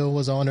Kendall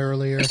was on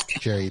earlier.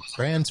 Jerry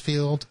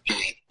Bransfield,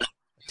 a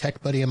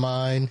tech buddy of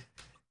mine.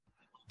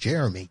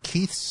 Jeremy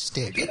Keith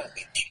Steger.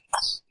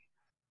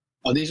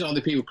 Are these all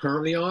the people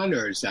currently on,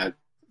 or is that?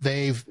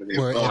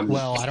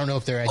 Well, I don't know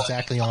if they're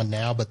exactly on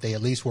now, but they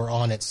at least were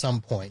on at some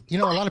point. You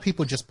know, a lot of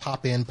people just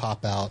pop in,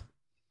 pop out.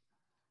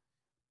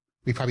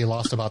 We probably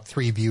lost about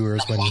 3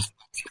 viewers when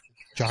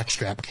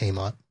Jockstrap came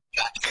up.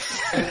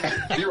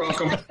 You're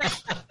welcome.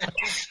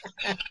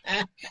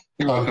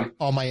 You're welcome.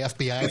 All my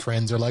FBI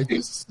friends are like,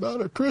 this is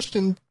not a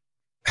Christian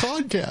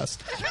podcast.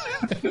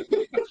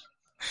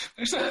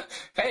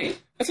 Hey,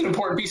 that's an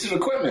important piece of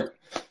equipment.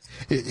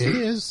 It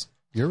is.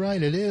 You're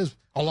right, it is.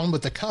 Along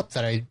with the cup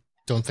that I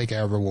don't think I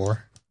ever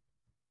wore.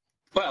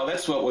 Well,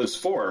 that's what it was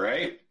for,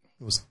 right?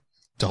 It was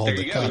to hold There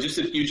the you go. cup.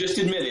 You just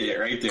admitted it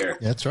right there.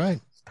 That's right.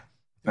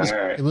 All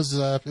right. It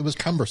was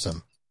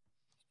cumbersome.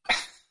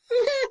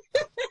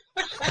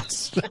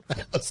 That's what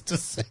I was to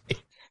say.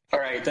 All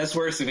right. That's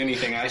worse than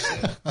anything I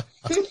said.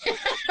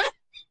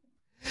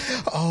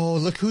 Oh,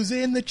 look who's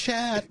in the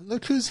chat.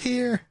 Look who's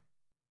here.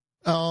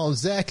 Oh,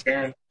 Zach,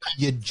 Aaron.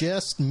 you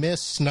just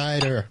missed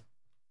Snyder.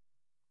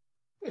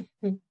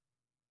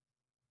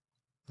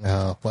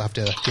 Oh, we'll have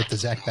to get the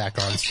Zach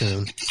back on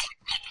soon.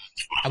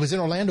 I was in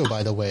Orlando,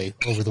 by the way,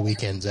 over the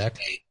weekend, Zach.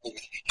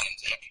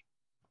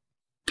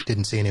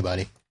 Didn't see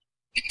anybody.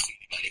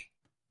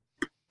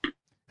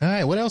 All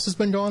right, what else has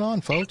been going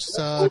on, folks?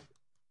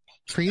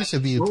 Priest,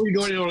 have What you... were you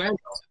doing in Orlando?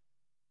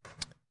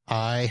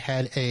 I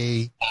had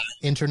a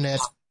internet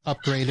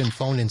upgrade and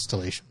phone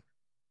installation.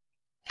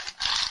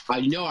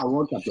 You know I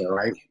worked up there,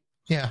 right?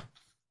 Yeah.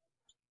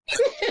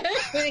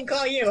 We didn't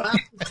call you, huh?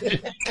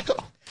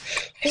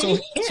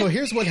 So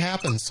here's what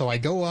happens. So I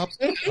go up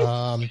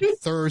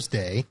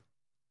Thursday,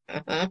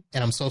 Uh-huh.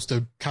 and I'm supposed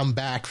to come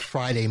back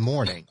Friday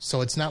morning.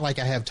 So it's not like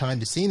I have time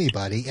to see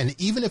anybody. And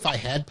even if I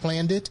had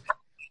planned it,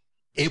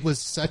 it was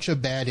such a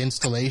bad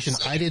installation.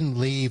 I didn't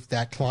leave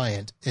that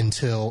client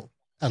until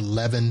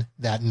 11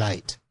 that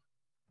night.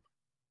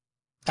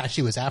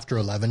 Actually, it was after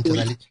 11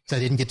 because I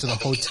didn't get to the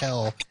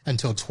hotel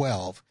until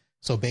 12.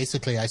 So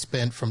basically, I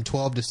spent from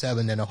 12 to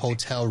 7 in a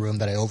hotel room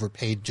that I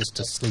overpaid just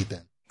to sleep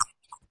in.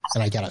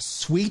 And I got a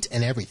suite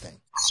and everything.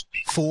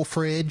 Full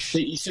fridge.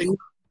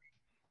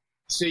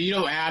 So you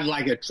don't add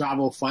like a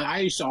travel fund? I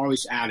used to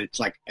always add it's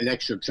like an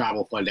extra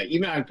travel fund that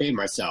even I pay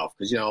myself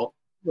because,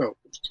 well,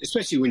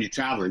 especially when you're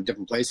traveling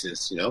different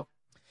places,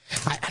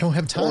 I don't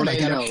have time. I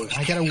Orlando.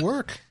 gotta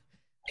work,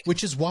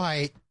 which is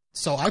why.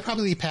 So I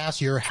probably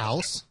pass your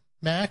house,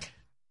 Mac,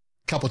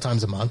 a couple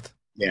times a month.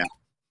 Yeah.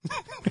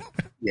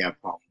 Yeah,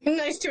 probably.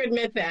 Nice to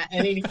admit that,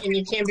 and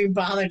you can't be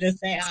bothered to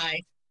say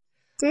hi.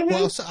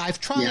 Well, so I've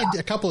tried Yeah.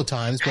 a couple of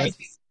times, but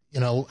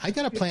Nice. I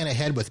got to plan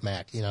ahead with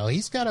Mac.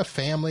 He's got a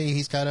family.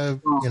 He's got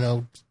to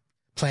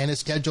plan his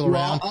schedule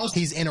around. also-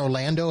 He's in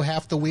Orlando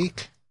half the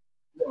week.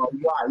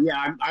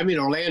 Yeah, I'm in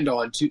Orlando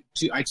on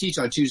I teach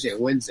on Tuesday and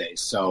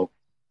Wednesdays, so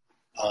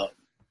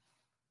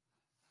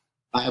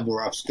I have a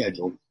rough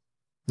schedule.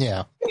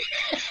 Yeah.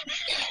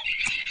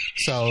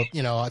 So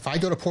if I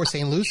go to Port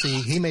St.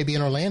 Lucie, he may be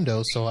in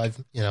Orlando. So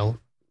I've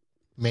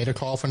made a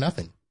call for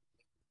nothing.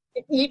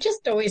 You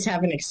just always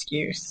have an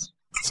excuse.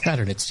 It's not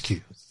an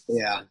excuse.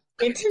 Yeah.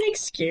 It's an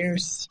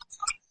excuse.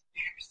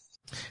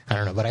 I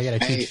don't know, but I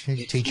got to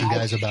teach you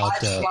guys about.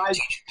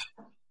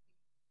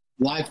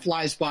 Life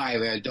flies by,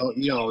 man. Don't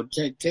you got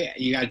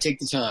to take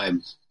the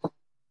time.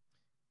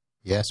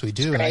 Yes, we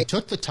do. And I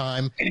took the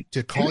time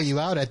to call you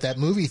out at that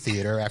movie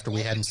theater after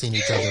we hadn't seen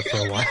each other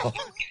for a while.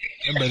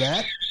 Remember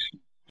that?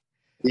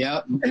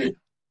 Yep.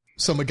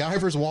 So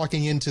MacGyver's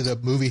walking into the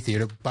movie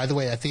theater. By the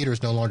way, that theater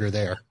is no longer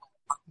there.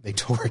 They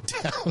tore it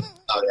down.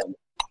 Oh, yeah.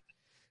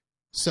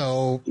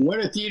 So When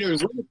a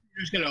theater's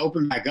going to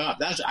open back up?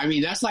 That's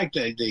like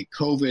the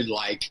COVID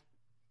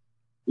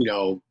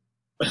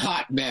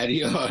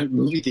hotbed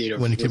movie theater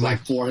When it with came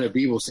like out. 400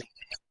 people.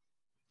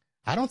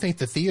 I don't think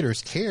the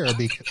theaters care.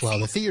 Well,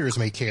 the theaters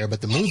may care,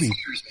 but the movie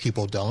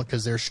people don't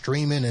because they're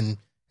streaming and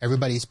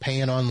everybody's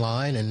paying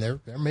online and they're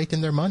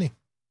making their money.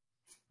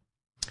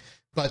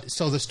 But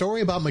so the story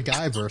about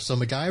MacGyver. So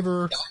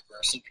MacGyver,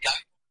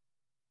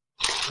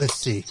 let's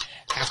see.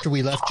 After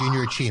we left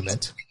Junior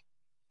Achievement,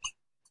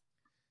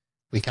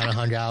 we kind of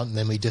hung out and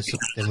then we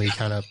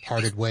kind of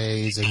parted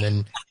ways. And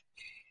then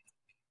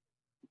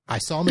I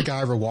saw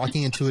MacGyver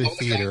walking into a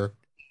theater.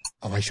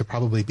 Oh, I should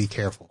probably be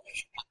careful.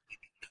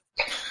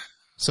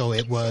 So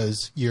it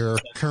was your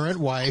current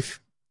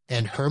wife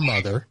and her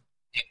mother.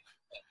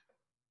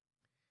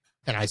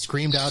 And I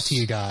screamed out to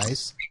you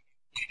guys.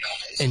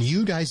 And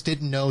you guys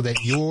didn't know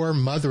that your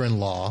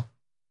mother-in-law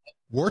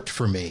worked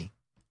for me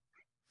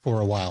for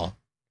a while.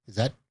 Is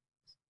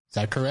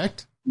that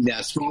correct?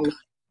 Yeah,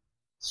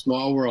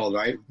 small world,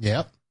 right?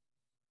 Yep.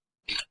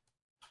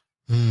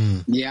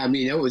 Yeah,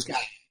 it was kind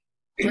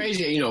of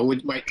crazy,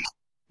 with my,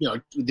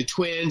 with the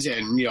twins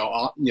and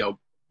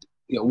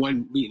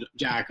one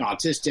Jack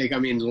autistic.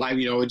 Life,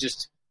 it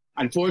just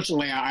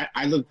unfortunately,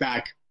 I look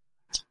back.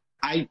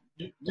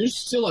 There's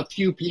still a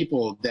few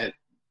people that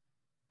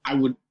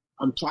I'm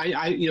trying.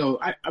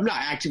 I'm not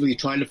actively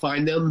trying to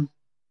find them,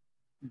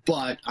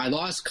 but I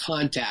lost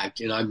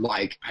contact, and I'm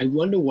like, I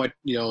wonder what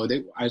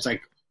I was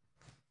like,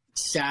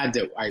 sad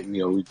that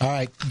All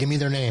right, give me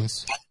their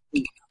names.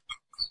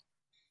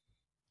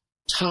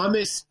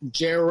 Thomas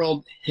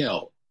Gerald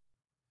Hill,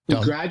 who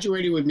Dumb.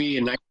 graduated with me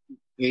in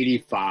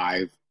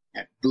 1985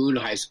 at Boone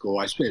High School.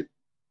 I spent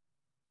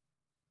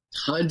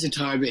tons of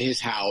time at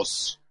his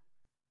house.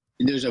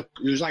 And there's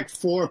like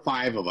 4 or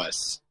 5 of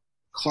us.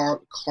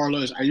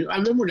 Carlos. I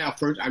remember now.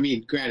 First, I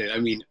mean, granted, a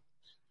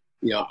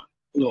little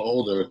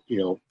older,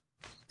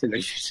 than I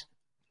used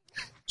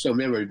so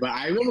memory. But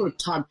I remember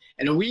Tom,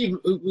 and the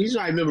reason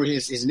I remember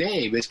his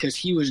name is because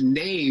he was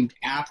named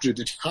after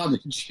the Tom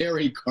and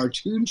Jerry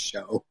cartoon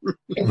show.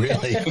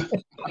 Really?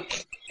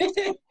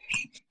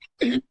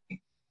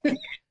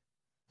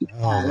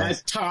 Oh,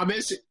 That's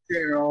Thomas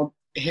Gerald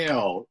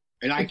Hill,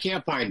 and I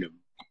can't find him.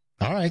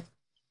 all right.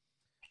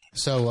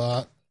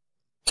 So,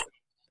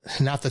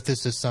 not that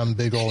this is some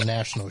big old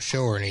national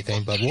show or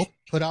anything, but we'll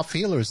put out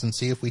feelers and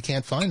see if we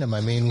can't find him.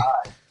 I mean,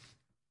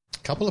 a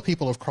couple of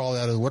people have crawled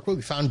out of the woodwork.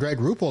 We found Greg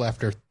Ruppel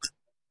after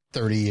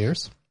 30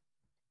 years.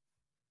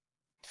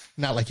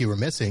 Not like you were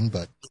missing,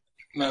 but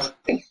No.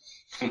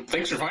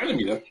 Thanks for finding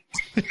me, though.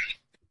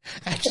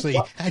 actually,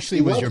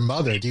 it was your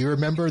mother. Do you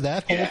remember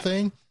that whole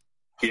thing?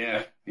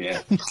 Yeah.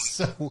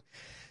 So,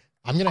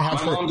 I'm gonna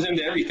have My her. mom's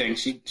into everything.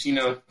 She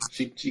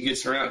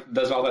gets around,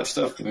 does all that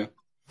stuff.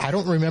 I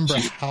don't remember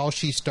how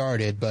she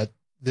started, but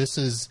this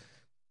is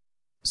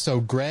so.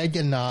 Greg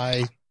and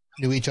I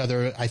knew each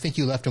other. I think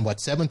you left in what,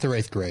 7th or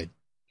 8th grade?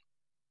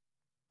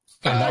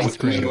 Or 9th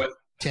grade?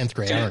 10th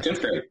grade. 10th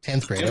grade.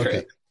 10th grade. 10th Okay.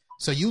 grade.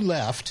 So you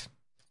left.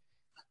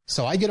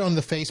 So I get on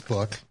the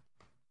Facebook,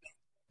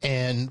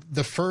 and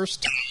the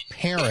first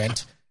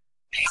parent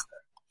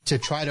to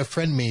try to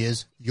friend me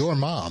is your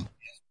mom.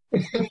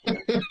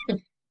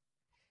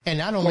 And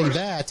not only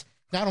that,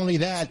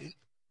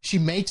 she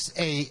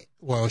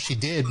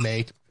did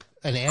make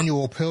an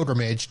annual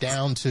pilgrimage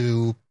down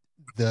to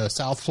the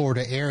South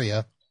Florida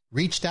area,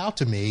 reached out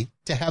to me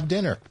to have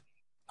dinner.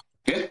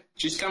 Yeah,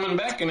 she's coming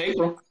back in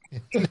April.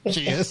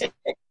 She is?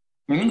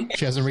 Mm-hmm.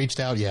 She hasn't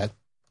reached out yet.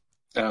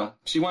 So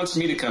she wants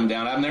me to come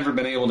down. I've never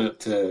been able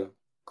to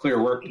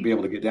clear work to be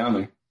able to get down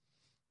there.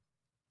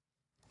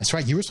 That's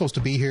right. You were supposed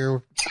to be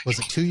here, was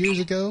it 2 years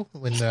ago,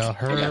 when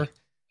her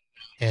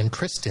and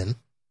Kristen,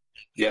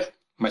 Yeah,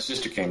 my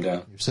sister came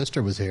down. your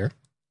sister, was here.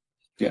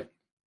 Yeah.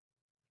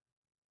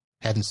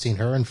 Hadn't seen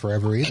her in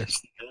forever either.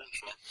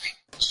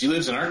 She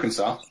lives in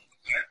Arkansas.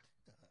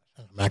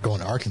 I'm not going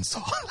to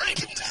Arkansas. I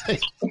can tell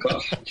you.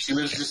 Well, she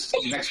lives just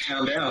next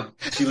town down.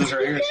 She lives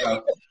right here.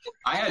 So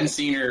I hadn't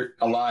seen her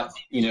a lot,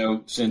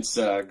 since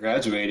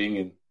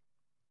graduating,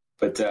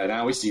 but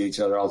now we see each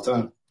other all the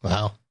time.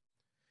 Wow.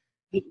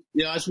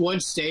 That's one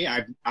state.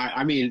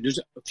 I mean, there's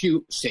a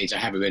few states I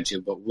haven't been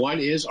to, but one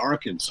is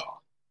Arkansas.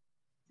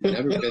 I've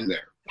never been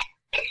there.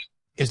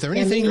 Is there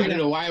anything? I don't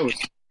know why I was.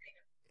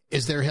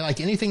 Is there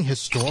anything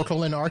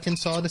historical in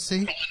Arkansas to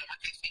see?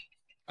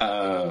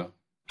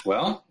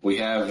 Well, we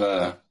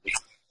have.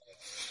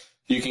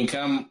 You can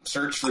come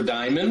search for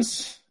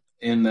diamonds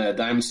in the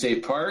Diamond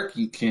State Park.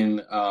 You can.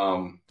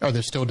 Are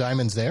there still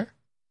diamonds there?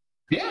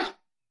 Yeah.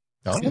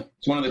 Oh, Yeah.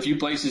 It's one of the few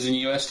places in the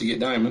U.S. to get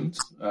diamonds.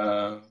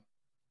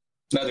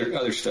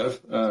 Other stuff.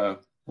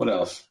 What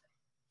else?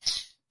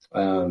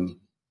 Of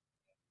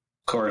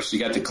course, you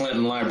got the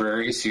Clinton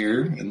Libraries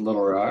here in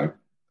Little Rock.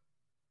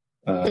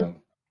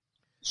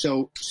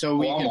 So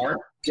we Walmart.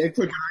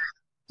 can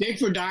dig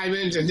for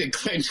diamonds and then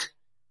Clinton.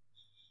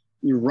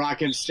 You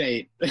rockin'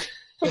 state.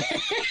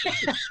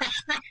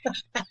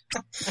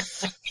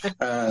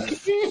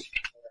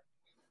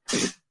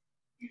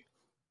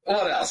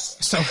 What else?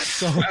 so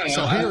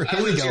here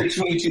we go.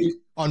 22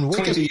 On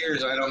Wikipedia,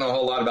 years, I don't know a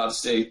whole lot about the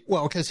state.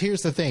 well, because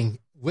here's the thing.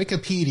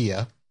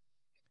 Wikipedia,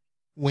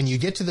 when you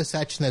get to the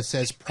section that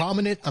says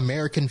prominent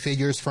American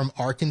figures from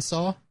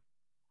Arkansas,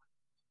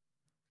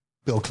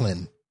 Bill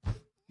Clinton.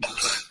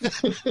 That's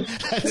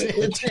it.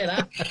 That's it,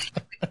 huh?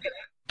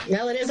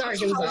 Well, it is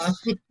Arkansas.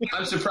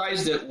 I'm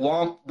surprised that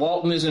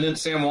Walton isn't in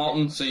Sam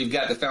Walton, so you've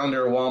got the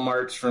founder of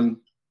Walmart's from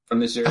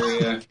this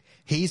area.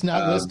 He's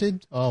not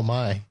listed? Oh,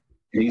 my.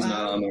 He's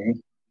not on there.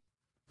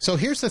 So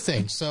here's the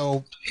thing.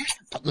 So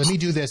let me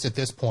do this at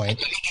this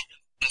point.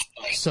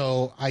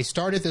 So I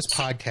started this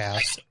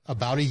podcast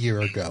about a year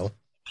ago,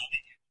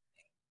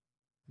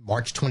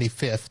 March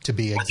 25th to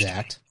be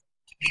exact.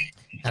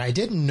 And I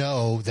didn't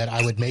know that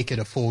I would make it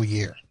a full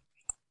year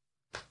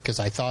because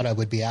I thought I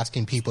would be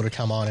asking people to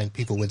come on and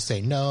people would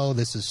say, no,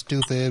 this is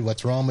stupid.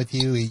 What's wrong with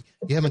you?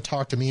 You haven't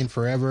talked to me in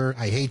forever.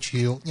 I hate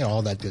you.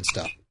 All that good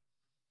stuff.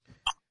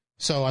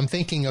 So I'm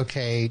thinking,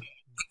 okay,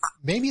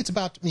 maybe it's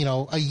about,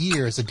 a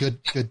year is a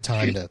good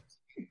time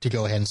to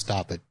go ahead and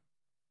stop it.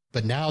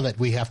 But now that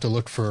we have to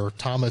look for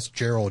Thomas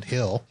Gerald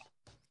Hill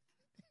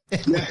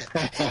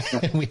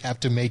and we have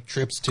to make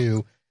trips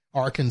to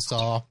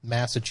Arkansas,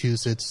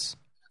 Massachusetts,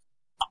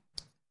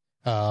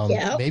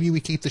 maybe we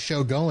keep the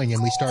show going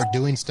and we start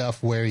doing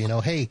stuff where,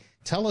 hey,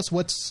 tell us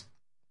what's,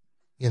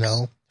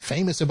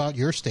 famous about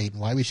your state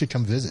and why we should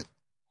come visit.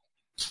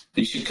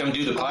 You should come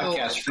do the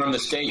podcast from the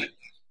state.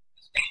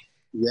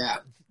 Yeah.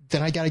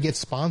 Then I got to get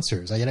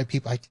sponsors. I got to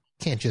people. I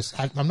can't just.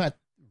 I'm not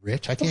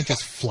rich. I can't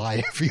just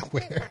fly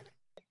everywhere.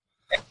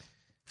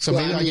 So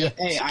maybe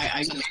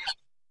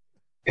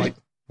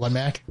What,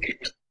 Mac?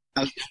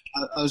 I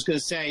was going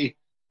to say,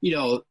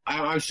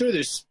 I'm sure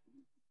there's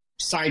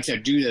sites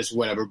that do this,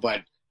 whatever.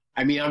 But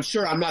I mean, I'm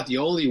sure I'm not the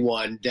only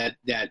one that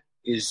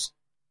is,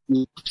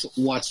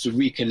 wants to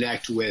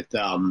reconnect with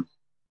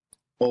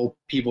old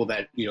people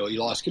that you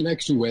lost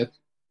connection with.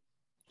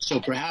 So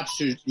perhaps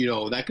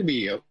that could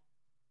be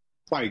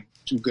probably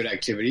some good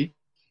activity.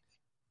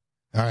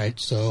 All right,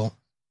 so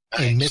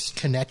a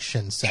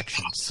misconnection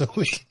section. So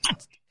we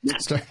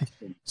can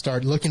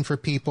start looking for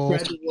people.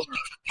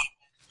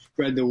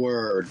 Spread the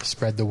word.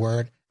 Spread the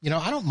word.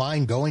 I don't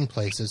mind going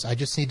places. I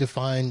just need to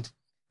find.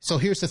 So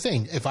here's the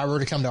thing: if I were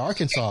to come to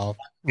Arkansas,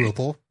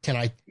 Rupel, can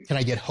I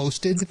get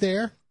hosted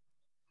there?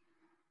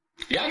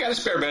 Yeah, I got a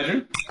spare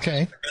bedroom.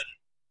 Okay.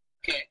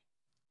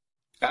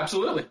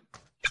 Absolutely.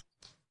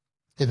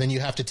 And then you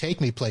have to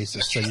take me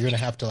places, so you're going to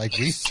have to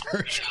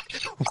research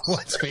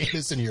what's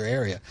famous in your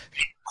area.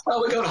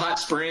 Well, we go to Hot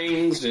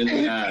Springs, and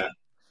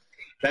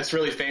that's a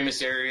really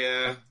famous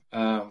area for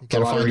a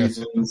lot of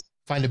reasons.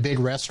 Find a big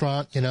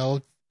restaurant,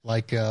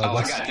 like. I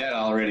got that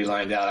already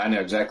lined out. I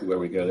know exactly where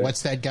we go there.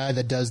 What's that guy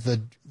that does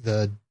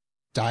the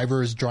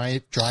divers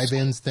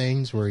drive-ins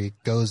things where he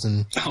goes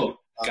and? Oh,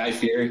 Guy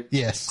Fieri.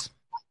 Yes.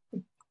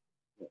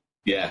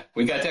 Yeah,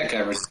 we got that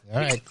covered. All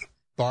right,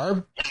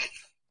 Barb.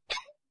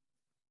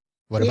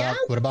 What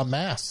about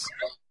Mass?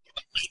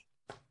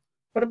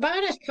 What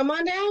about it? Come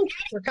on down.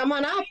 We're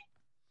coming up.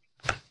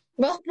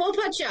 We'll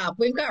put you up.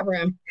 We've got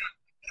room.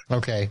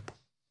 Okay.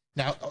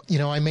 Now,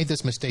 I made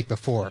this mistake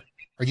before.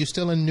 Are you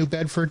still in New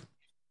Bedford?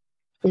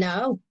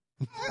 No.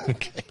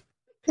 Okay.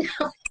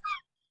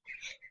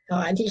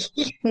 God.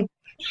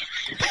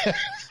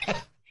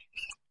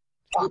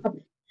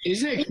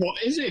 Isn't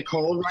it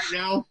cold right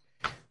now?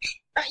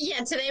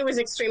 Yeah, today was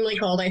extremely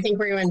cold. I think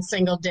we're in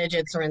single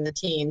digits or in the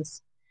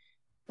teens.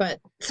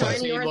 But so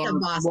I'm north of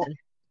Boston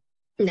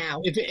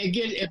now. If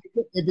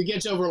it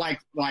gets over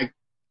like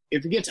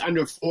if it gets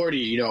under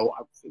 40,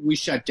 we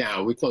shut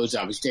down. We close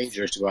up. It's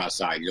dangerous to go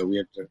outside. We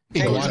have to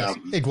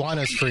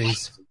iguanas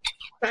freeze.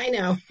 I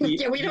know.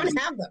 Yeah, we don't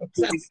have those.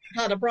 That's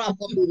not a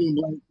problem.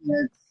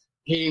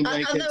 Heating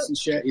blankets and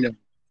shit.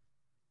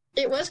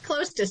 It was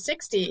close to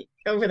 60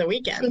 over the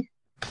weekend,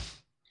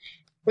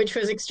 which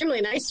was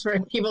extremely nice for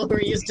people who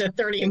are used to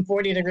 30 and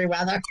 40 degree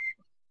weather.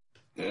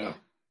 Yeah.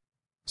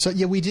 So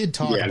yeah, we did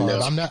talk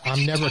about it.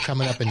 I'm never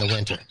coming up in the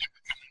winter.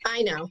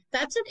 I know.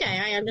 That's okay.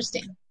 I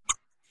understand.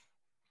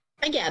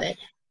 I get it.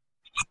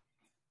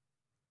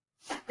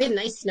 We had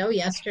nice snow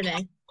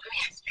yesterday.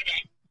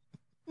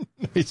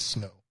 Nice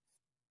snow.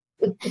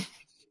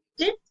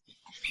 It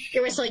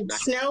was like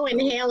snow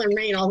and hail and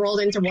rain all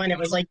rolled into one. It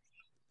was like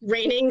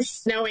raining,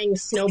 snowing,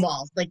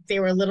 snowballs. Like they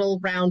were little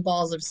round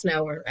balls of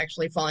snow were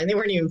actually falling. They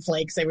weren't even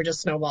flakes. They were just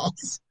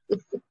snowballs.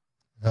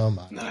 Oh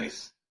my.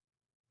 Nice.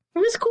 It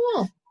was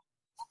cool.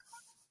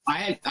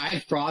 I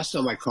had frost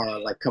on my car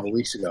like a couple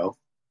weeks ago.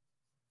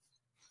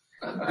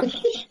 Do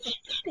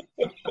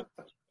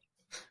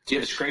you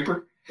have a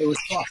scraper? It was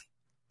frost.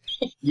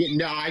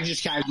 No, I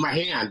just got my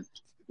hand.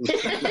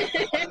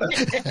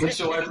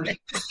 Windshield wipers?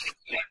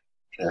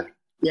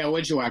 Yeah,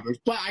 windshield wipers.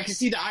 But I can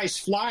see the ice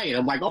flying.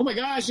 I'm like, oh my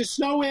gosh, it's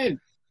snowing.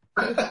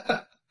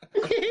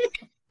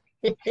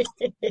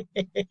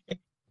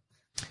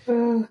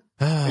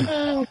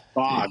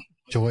 Fog.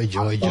 Joy.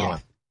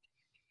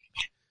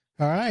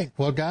 All right.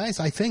 Well, guys,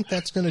 I think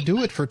that's going to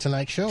do it for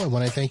tonight's show. I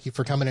want to thank you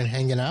for coming and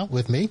hanging out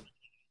with me.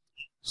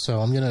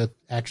 So I'm going to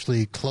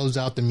actually close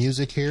out the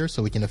music here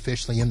so we can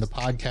officially end the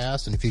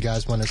podcast. And if you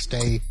guys want to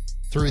stay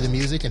through the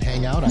music and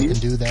hang out, I can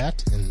do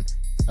that. And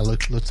it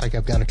looks like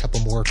I've got a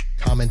couple more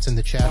comments in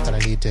the chat that I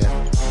need to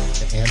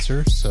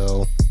answer.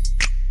 So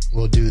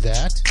we'll do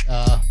that.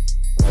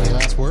 Any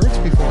last words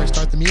before I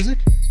start the music?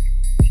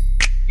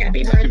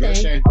 Happy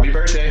birthday. Happy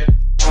birthday.